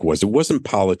topic was. It wasn't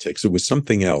politics. It was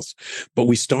something else. But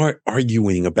we start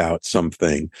arguing about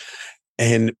something.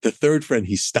 And the third friend,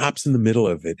 he stops in the middle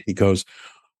of it. He goes,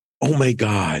 "Oh my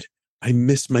God, I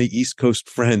miss my East Coast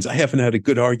friends. I haven't had a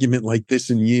good argument like this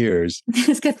in years."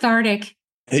 It's cathartic.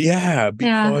 Yeah,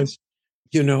 because,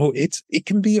 it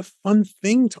can be a fun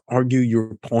thing to argue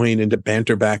your point and to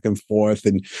banter back and forth.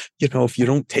 And, if you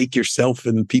don't take yourself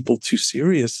and people too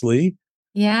seriously.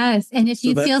 Yes. And if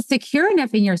you feel secure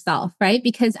enough in yourself, right?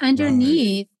 Because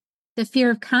underneath the fear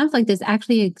of conflict is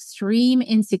actually extreme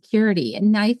insecurity.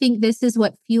 And I think this is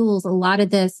what fuels a lot of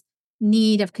this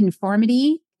need of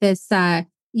conformity. This,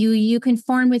 you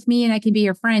conform with me and I can be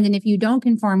your friend. And if you don't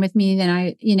conform with me,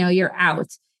 then you're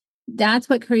out. That's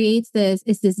what creates this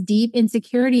deep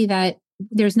insecurity that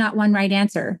there's not one right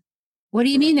answer. What do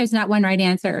you mean there's not one right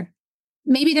answer?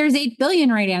 Maybe there's 8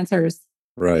 billion right answers.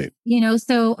 Right.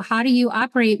 So how do you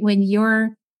operate when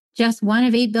you're just one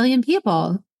of 8 billion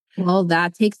people? Well,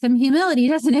 that takes some humility,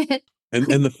 doesn't it?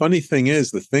 And the funny thing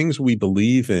is, the things we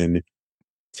believe in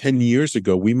 10 years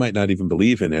ago, we might not even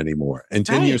believe in anymore. And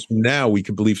 10 years from now, we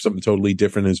could believe something totally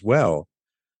different as well.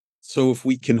 So if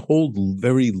we can hold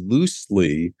very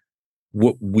loosely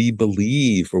what we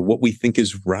believe or what we think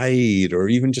is right, or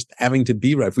even just having to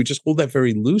be right, if we just hold that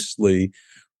very loosely,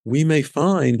 we may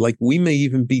find we may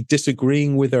even be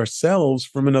disagreeing with ourselves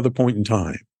from another point in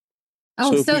time.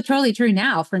 Oh, so totally true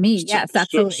now for me. Yes,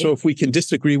 absolutely. So if we can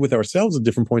disagree with ourselves at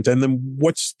different points, and then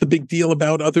what's the big deal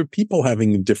about other people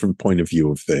having a different point of view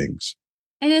of things?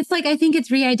 And it's I think it's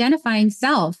re-identifying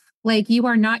self. You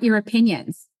are not your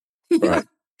opinions. Right.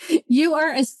 You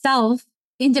are a self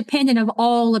independent of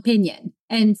all opinion.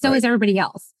 And so is everybody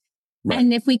else. Right.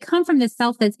 And if we come from the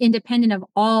self that's independent of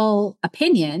all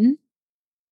opinion,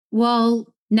 well,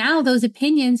 now those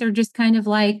opinions are just kind of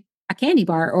like a candy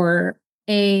bar or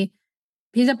a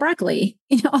piece of broccoli.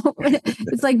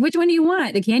 It's which one do you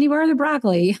want? The candy bar or the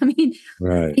broccoli? I mean,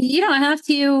 you don't have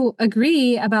to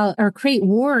agree about or create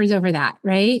wars over that,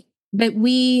 right? But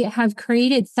we have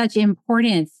created such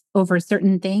importance over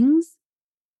certain things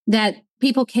that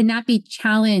people cannot be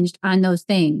challenged on those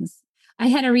things. I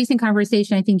had a recent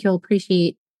conversation, I think you'll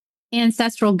appreciate,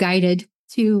 ancestral guided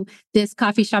to this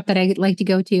coffee shop that I like to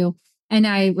go to. And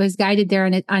I was guided there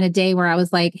on a day where I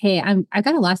was like, hey, I've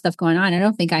got a lot of stuff going on. I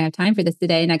don't think I have time for this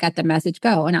today. And I got the message,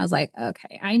 go. And I was like,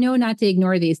 okay, I know not to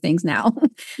ignore these things now.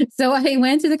 So I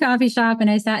went to the coffee shop and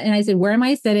I sat and I said, where am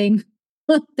I sitting?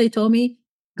 They told me,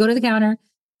 go to the counter.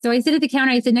 So I sit at the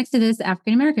counter. I sit next to this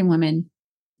African-American woman.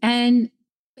 And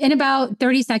in about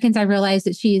 30 seconds, I realized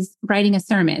that she's writing a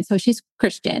sermon. So she's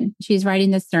Christian. She's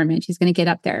writing this sermon. She's going to get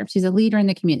up there. She's a leader in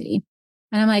the community.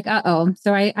 And I'm like, uh-oh.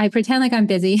 So I pretend like I'm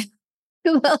busy.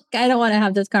 Well, I don't want to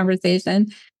have this conversation.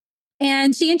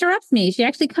 And she interrupts me. She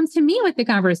actually comes to me with the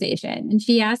conversation. And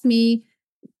she asked me,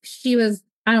 she was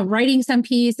writing some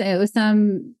piece. It was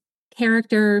some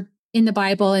character in the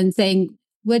Bible and saying,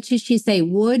 what should she say,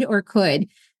 would or could?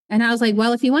 And I was like,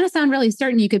 well, if you want to sound really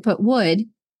certain, you could put would.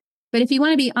 But if you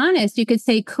want to be honest, you could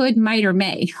say could, might, or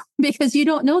may, because you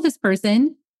don't know this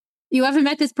person. You haven't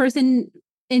met this person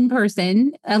in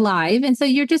person, alive. And so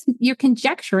you're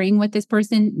conjecturing what this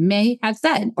person may have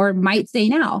said or might say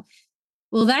now.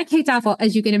 Well, that kicked off,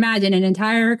 as you can imagine, an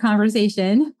entire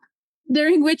conversation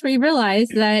during which we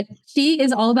realized that she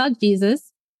is all about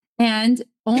Jesus and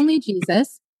only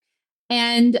Jesus,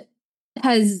 and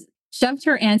has shoved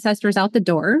her ancestors out the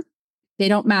door. They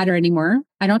don't matter anymore.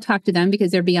 I don't talk to them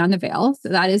because they're beyond the veil. So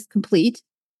that is complete.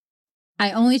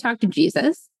 I only talk to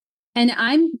Jesus. And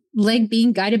I'm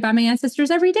being guided by my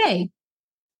ancestors every day.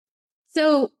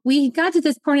 So we got to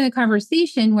this point in the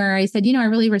conversation where I said, I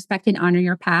really respect and honor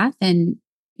your path. And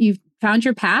you've found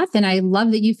your path. And I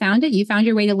love that you found it. You found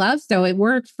your way to love. So it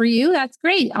worked for you. That's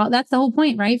great. That's the whole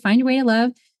point, right? Find your way to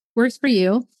love. Works for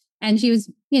you. And she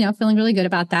was, feeling really good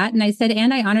about that. And I said,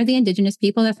 and I honor the indigenous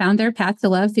people that found their path to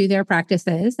love through their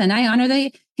practices. And I honor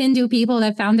the Hindu people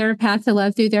that found their path to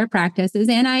love through their practices.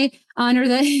 And I honor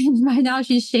now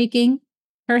she's shaking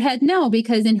her head no,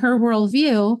 because in her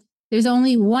worldview, there's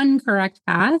only one correct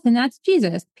path, and that's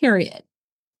Jesus, period.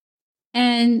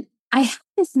 And I had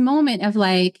this moment of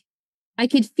I I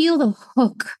could feel the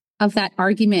hook of that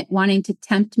argument wanting to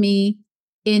tempt me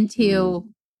into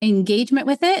engagement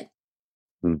with it.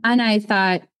 And I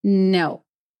thought, no,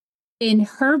 in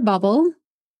her bubble,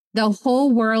 the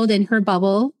whole world in her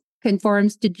bubble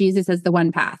conforms to Jesus as the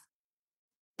one path.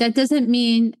 That doesn't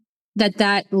mean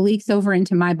that leaks over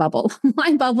into my bubble.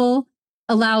 My bubble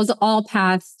allows all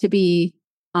paths to be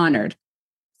honored.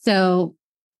 So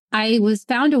I was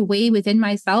found a way within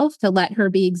myself to let her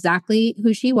be exactly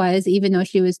who she was, even though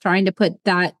she was trying to put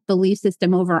that belief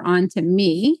system over onto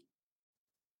me.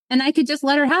 And I could just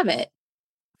let her have it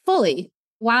fully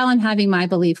while I'm having my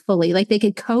belief fully. Like they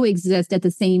could coexist at the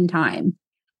same time.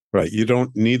 Right.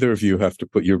 Neither of you have to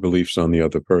put your beliefs on the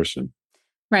other person.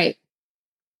 Right.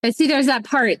 But see, there's that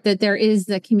part that there is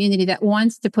the community that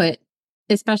wants to put,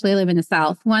 especially I live in the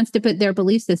South, wants to put their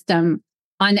belief system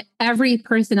on every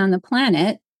person on the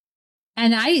planet.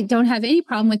 And I don't have any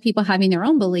problem with people having their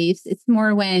own beliefs. It's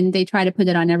more when they try to put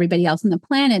it on everybody else on the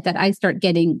planet that I start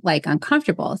getting like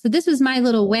uncomfortable. So this was my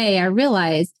little way. I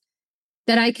realized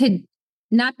that I could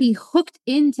not be hooked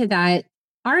into that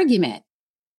argument.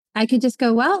 I could just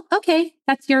go, well, okay,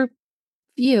 that's your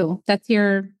view. That's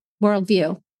your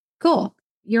worldview. Cool.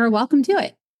 You're welcome to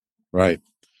it. Right.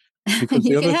 Because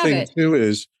the other thing too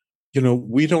is,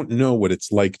 we don't know what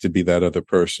it's like to be that other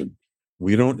person.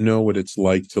 We don't know what it's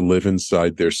like to live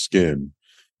inside their skin.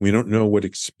 We don't know what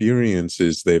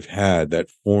experiences they've had that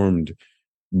formed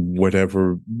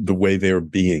whatever the way they're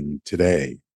being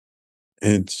today.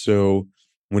 And so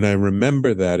when I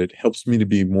remember that, it helps me to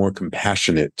be more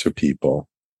compassionate to people,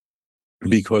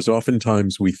 because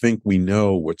oftentimes we think we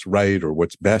know what's right or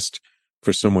what's best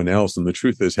for someone else. And the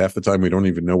truth is, half the time we don't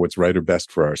even know what's right or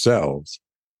best for ourselves.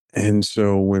 And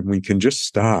so when we can just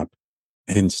stop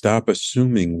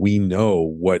assuming we know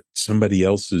what somebody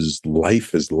else's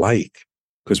life is like,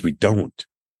 because we don't,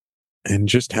 and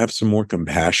just have some more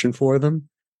compassion for them,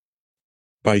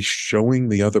 by showing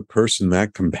the other person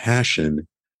that compassion,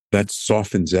 that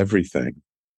softens everything.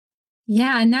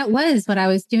 Yeah. And that was what I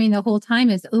was doing the whole time,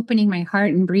 is opening my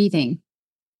heart and breathing,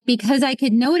 because I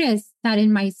could notice that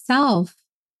in myself,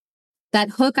 that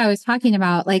hook I was talking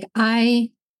about, like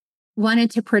I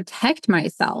wanted to protect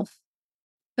myself.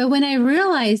 But when I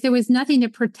realized there was nothing to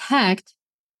protect,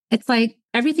 it's like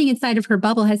everything inside of her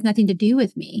bubble has nothing to do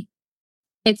with me.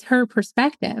 It's her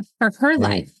perspective for her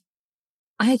life.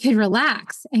 I could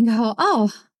relax and go,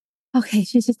 oh, okay,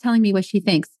 she's just telling me what she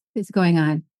thinks is going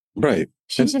on. Right.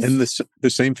 And the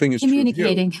same thing is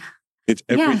communicating. True of you. It's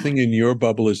everything in your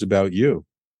bubble is about you.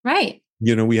 Right.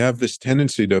 We have this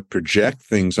tendency to project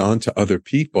things onto other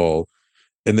people,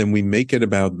 and then we make it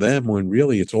about them when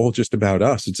really it's all just about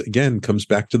us. It's, again, comes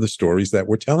back to the stories that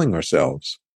we're telling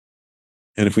ourselves.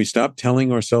 And if we stop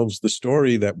telling ourselves the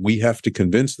story that we have to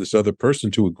convince this other person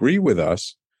to agree with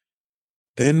us,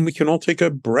 then we can all take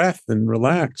a breath and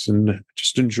relax and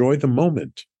just enjoy the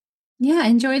moment. Yeah,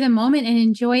 enjoy the moment and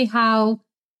enjoy how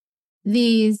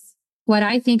these, what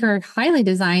I think are highly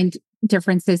designed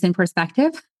differences in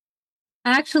perspective,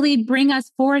 actually bring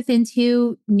us forth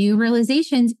into new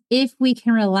realizations if we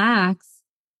can relax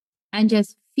and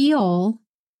just feel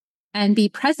and be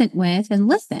present with and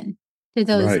listen to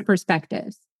those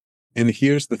perspectives. And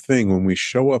here's the thing, when we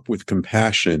show up with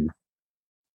compassion,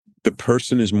 the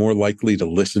person is more likely to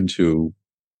listen to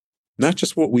not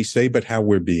just what we say, but how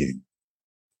we're being.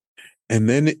 And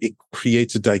then it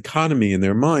creates a dichotomy in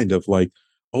their mind of like,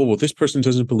 oh, well, this person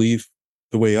doesn't believe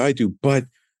the way I do, but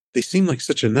they seem like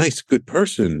such a nice, good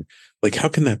person. Like, how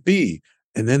can that be?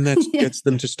 And then that gets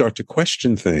them to start to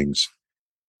question things.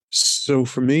 So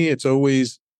for me, it's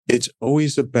always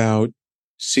about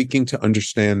seeking to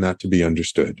understand, not to be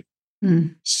understood.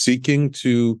 Seeking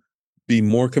to be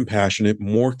more compassionate,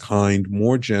 more kind,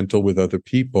 more gentle with other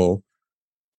people.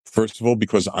 First of all,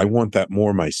 because I want that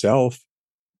more myself.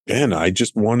 And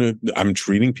I'm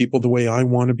treating people the way I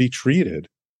want to be treated.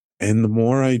 And the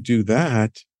more I do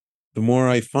that, the more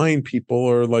I find people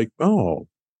are like, oh,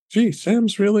 gee,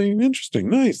 Sam's really interesting.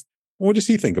 Nice. What does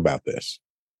he think about this?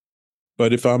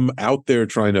 But if I'm out there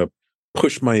trying to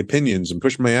push my opinions and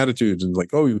push my attitudes and like,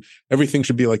 oh, everything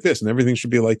should be like this and everything should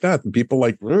be like that, and people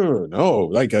like, no,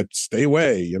 like, stay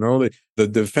away. The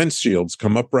defense shields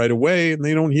come up right away and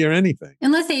they don't hear anything.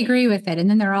 Unless they agree with it, and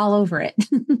then they're all over it.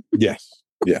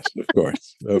 Yes, of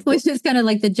course. Which is kind of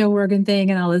like the Joe Rogan thing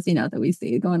and all this, that we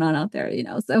see going on out there,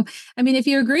 So, I mean, if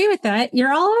you agree with that,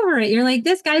 you're all over it. You're like,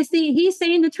 this guy, he's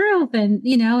saying the truth, and,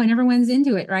 and everyone's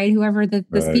into it, right? Whoever the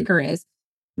speaker is.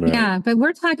 Right. Yeah. But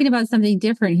we're talking about something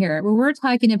different here. What we're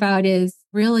talking about is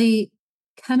really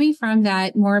coming from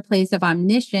that more place of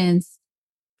omniscience,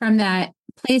 from that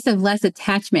place of less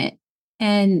attachment,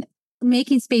 and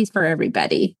making space for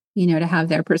everybody, to have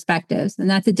their perspectives. And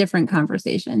that's a different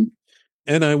conversation.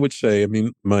 And I would say,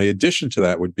 my addition to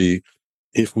that would be,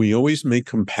 if we always make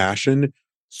compassion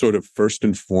sort of first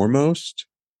and foremost,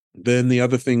 then the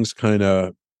other things kind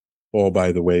of fall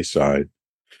by the wayside.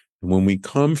 And when we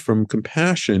come from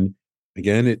compassion,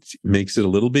 again, it makes it a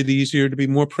little bit easier to be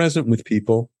more present with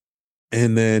people.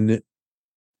 And then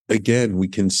again, we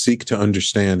can seek to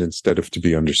understand instead of to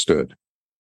be understood.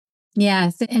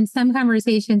 Yes. And some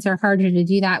conversations are harder to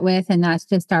do that with. And that's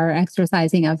just our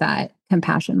exercising of that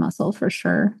compassion muscle for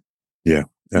sure. Yeah,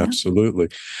 absolutely.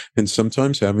 And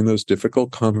sometimes having those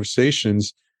difficult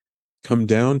conversations come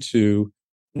down to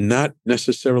not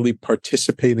necessarily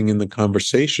participating in the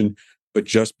conversation, but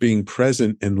just being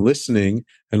present and listening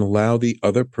and allow the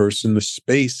other person the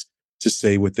space to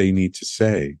say what they need to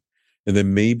say. And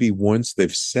then maybe once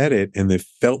they've said it and they've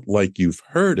felt like you've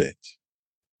heard it,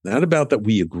 not about that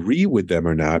we agree with them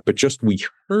or not, but just we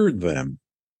heard them,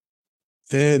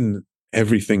 then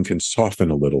everything can soften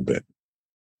a little bit.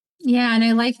 Yeah. And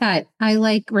I like that. I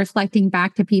like reflecting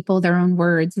back to people their own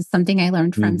words. Is something I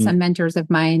learned from some mentors of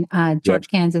mine, George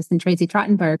Kansas and Tracy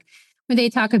Trottenberg, where they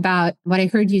talk about what I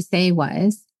heard you say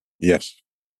was. Yes.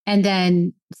 And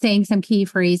then saying some key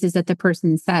phrases that the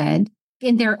person said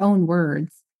in their own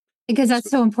words. Because that's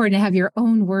so important to have your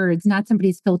own words, not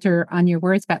somebody's filter on your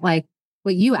words, but like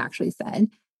what you actually said.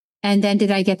 And then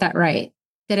did I get that right?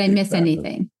 Did I miss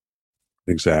anything?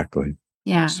 Exactly.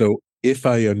 Yeah. So if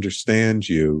I understand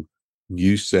you,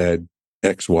 you said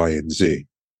X, Y, and Z.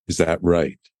 Is that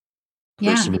right?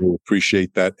 Person will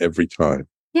appreciate that every time.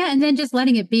 Yeah. And then just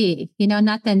letting it be,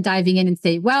 not then diving in and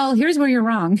say, well, here's where you're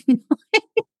wrong. We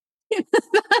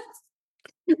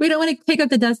don't want to kick up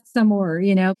the dust some more,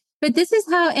 But this is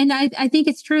how, and I think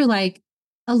it's true. Like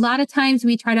a lot of times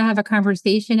we try to have a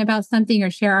conversation about something or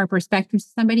share our perspective to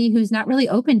somebody who's not really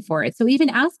open for it. So even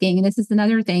asking, and this is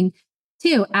another thing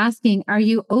too, asking, are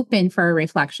you open for a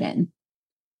reflection?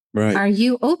 Right. Are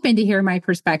you open to hear my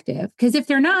perspective? Because if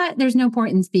they're not, there's no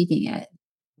point in speaking it.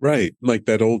 Right. Like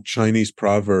that old Chinese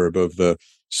proverb of the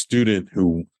student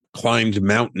who climbed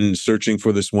mountains searching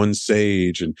for this one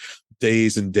sage and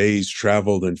days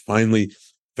traveled and finally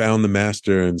found the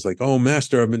master, and it's like, oh,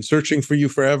 master, I've been searching for you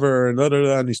forever. And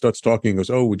and he starts talking and goes,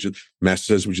 oh,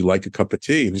 master says, would you like a cup of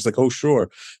tea? And he's like, oh, sure.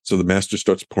 So the master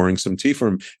starts pouring some tea for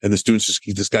him. And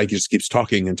this guy just keeps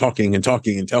talking and talking and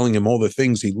talking and telling him all the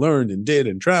things he learned and did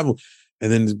and traveled.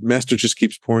 And then the master just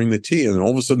keeps pouring the tea. And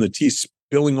all of a sudden the tea's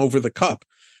spilling over the cup.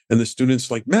 And the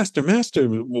student's like, master,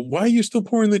 why are you still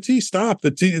pouring the tea? Stop.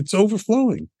 The tea, it's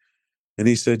overflowing. And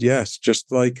he said, yes,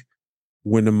 just like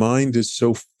when the mind is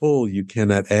so full, you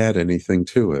cannot add anything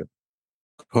to it.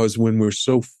 Because when we're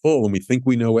so full and we think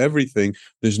we know everything,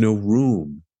 there's no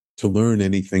room to learn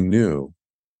anything new.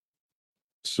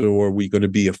 So are we going to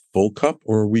be a full cup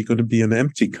or are we going to be an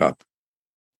empty cup?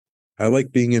 I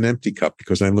like being an empty cup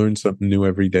because I learn something new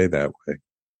every day that way.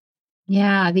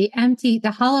 Yeah, the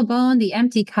hollow bone, the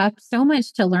empty cup, so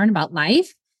much to learn about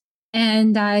life.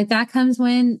 And that comes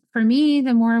when, for me,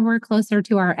 the more we're closer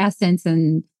to our essence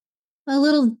and a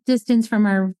little distance from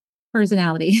our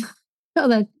personality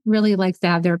that really likes to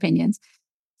have their opinions.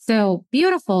 So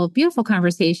beautiful, beautiful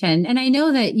conversation. And I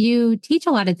know that you teach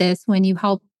a lot of this when you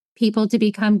help people to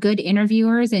become good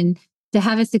interviewers and to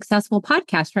have a successful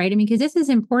podcast, right? Because this is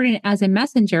important as a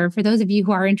messenger for those of you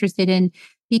who are interested in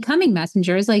becoming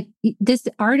messengers, like this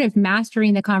art of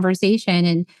mastering the conversation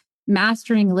and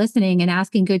mastering listening and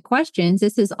asking good questions.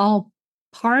 This is all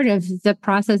part of the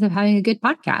process of having a good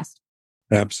podcast.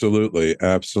 Absolutely.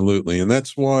 Absolutely. And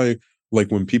that's why, like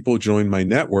when people join my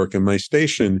network and my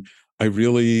station, I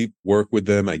really work with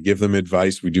them. I give them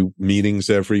advice. We do meetings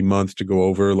every month to go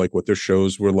over like what their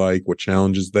shows were like, what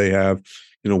challenges they have,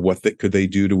 what could they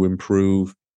do to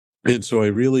improve. And so I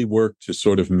really work to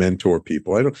sort of mentor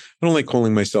people. I don't like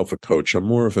calling myself a coach. I'm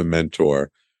more of a mentor,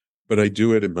 but I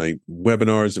do it in my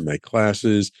webinars and my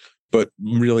classes. But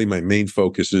really my main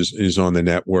focus is on the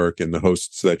network and the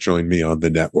hosts that join me on the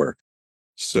network.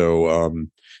 So,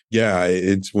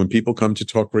 it's when people come to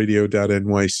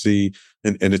talkradio.nyc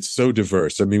and it's so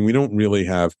diverse. I mean, we don't really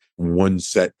have one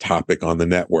set topic on the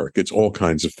network. It's all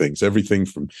kinds of things, everything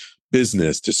from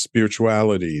business to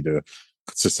spirituality to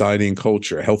society and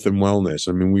culture, health and wellness.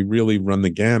 I mean, we really run the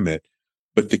gamut,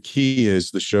 but the key is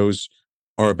the shows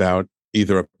are about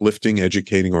either uplifting,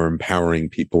 educating, or empowering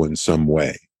people in some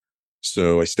way.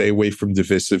 So I stay away from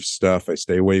divisive stuff. I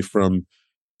stay away from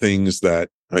things that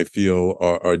I feel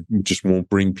are just won't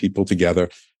bring people together.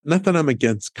 Not that I'm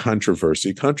against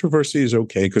controversy. Controversy is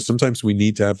okay because sometimes we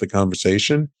need to have the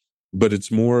conversation, but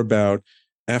it's more about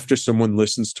after someone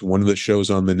listens to one of the shows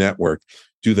on the network,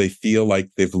 Do they feel like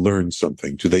they've learned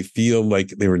something? Do they feel like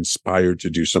they're inspired to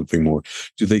do something more?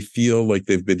 Do they feel like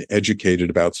they've been educated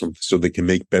about something so they can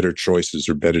make better choices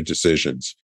or better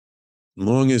decisions? As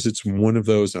long as it's one of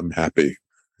those, I'm happy.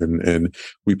 And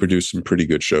we produce some pretty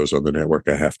good shows on the network,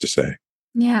 I have to say.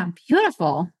 Yeah,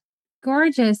 beautiful.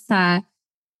 Gorgeous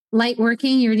light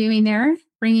working you're doing there,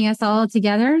 bringing us all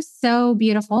together. So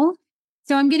beautiful.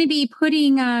 So I'm going to be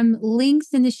putting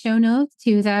links in the show notes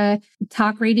to the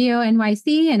Talk Radio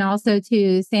NYC and also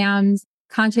to Sam's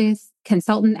Conscious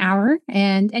Consultant Hour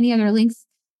and any other links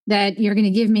that you're going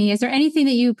to give me. Is there anything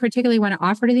that you particularly want to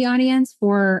offer to the audience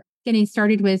for getting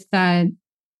started with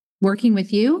working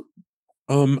with you?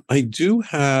 I do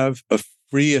have a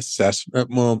free assessment.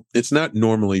 Well, it's not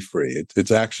normally free.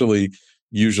 It's actually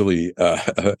usually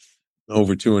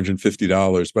over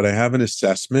 $250, but I have an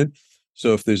assessment.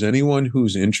 So if there's anyone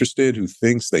who's interested, who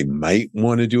thinks they might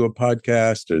want to do a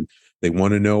podcast and they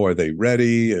want to know, are they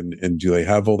ready? And do they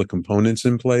have all the components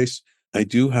in place? I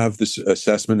do have this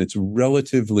assessment. It's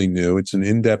relatively new. It's an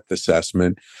in-depth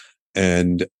assessment.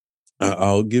 And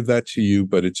I'll give that to you,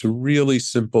 but it's a really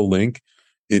simple link.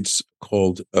 It's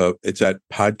called, it's at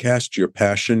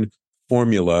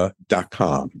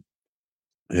podcastyourpassionformula.com.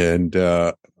 And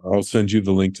I'll send you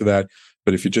the link to that.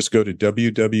 But if you just go to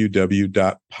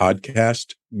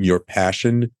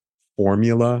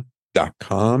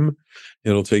www.podcastyourpassionformula.com,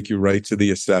 it'll take you right to the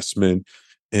assessment.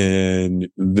 And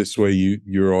this way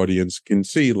your audience can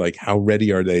see, like, how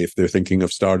ready are they if they're thinking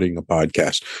of starting a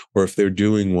podcast, or if they're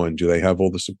doing one, do they have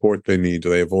all the support they need? Do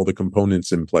they have all the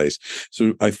components in place?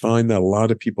 So I find that a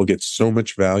lot of people get so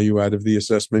much value out of the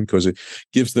assessment because it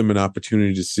gives them an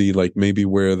opportunity to see, like, maybe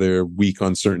where they're weak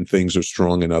on certain things or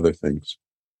strong in other things.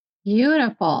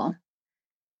 Beautiful.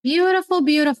 Beautiful,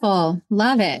 beautiful.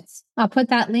 Love it. I'll put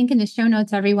that link in the show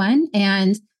notes, everyone.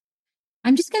 And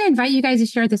I'm just going to invite you guys to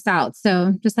share this out.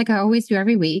 So just like I always do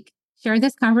every week, share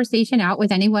this conversation out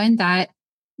with anyone that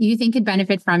you think could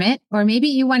benefit from it. Or maybe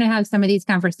you want to have some of these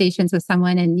conversations with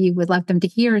someone and you would love them to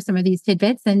hear some of these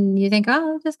tidbits and you think,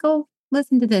 oh, just go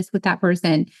listen to this with that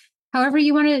person. However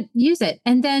you want to use it.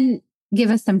 And then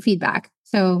give us some feedback.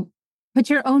 So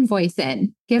put your own voice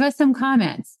in, give us some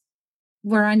comments.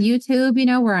 We're on YouTube,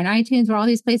 we're on iTunes, we're all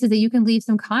these places that you can leave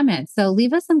some comments. So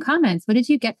leave us some comments. What did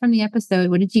you get from the episode?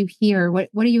 What did you hear? What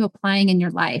are you applying in your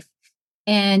life?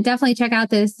 And definitely check out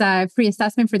this free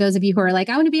assessment for those of you who are like,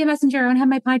 I want to be a messenger. I want to have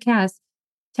my podcast.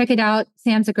 Check it out.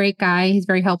 Sam's a great guy. He's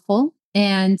very helpful.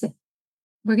 And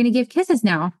we're going to give kisses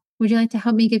now. Would you like to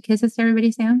help me give kisses to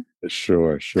everybody, Sam?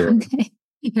 Sure. Okay.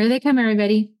 Here they come,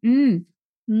 everybody. Mm-hmm.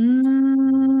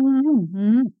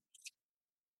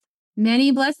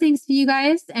 Many blessings to you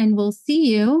guys, and we'll see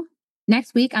you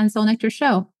next week on Soul Nectar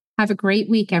Show. Have a great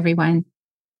week, everyone.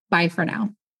 Bye for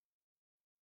now.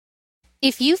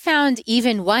 If you found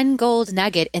even one gold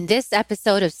nugget in this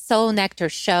episode of Soul Nectar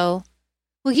Show,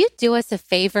 will you do us a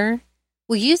favor?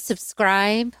 Will you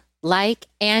subscribe, like,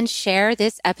 and share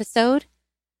this episode?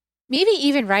 Maybe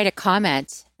even write a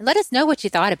comment and let us know what you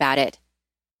thought about it.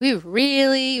 We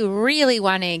really, really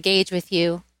want to engage with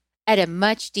you at a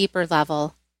much deeper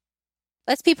level.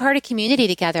 Let's be part of community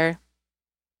together.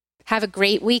 Have a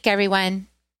great week, everyone.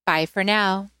 Bye for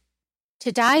now.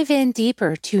 To dive in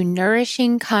deeper to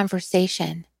nourishing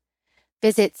conversation,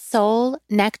 visit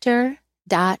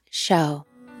soulnectar.show.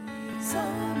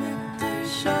 Soul Nectar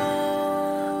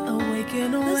Show.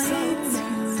 Awaken away.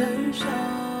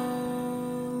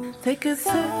 Take a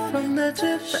sip from the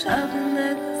drip of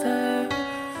nectar,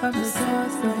 from the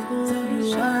source of who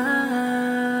you are.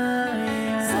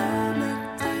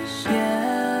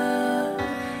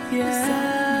 Yeah.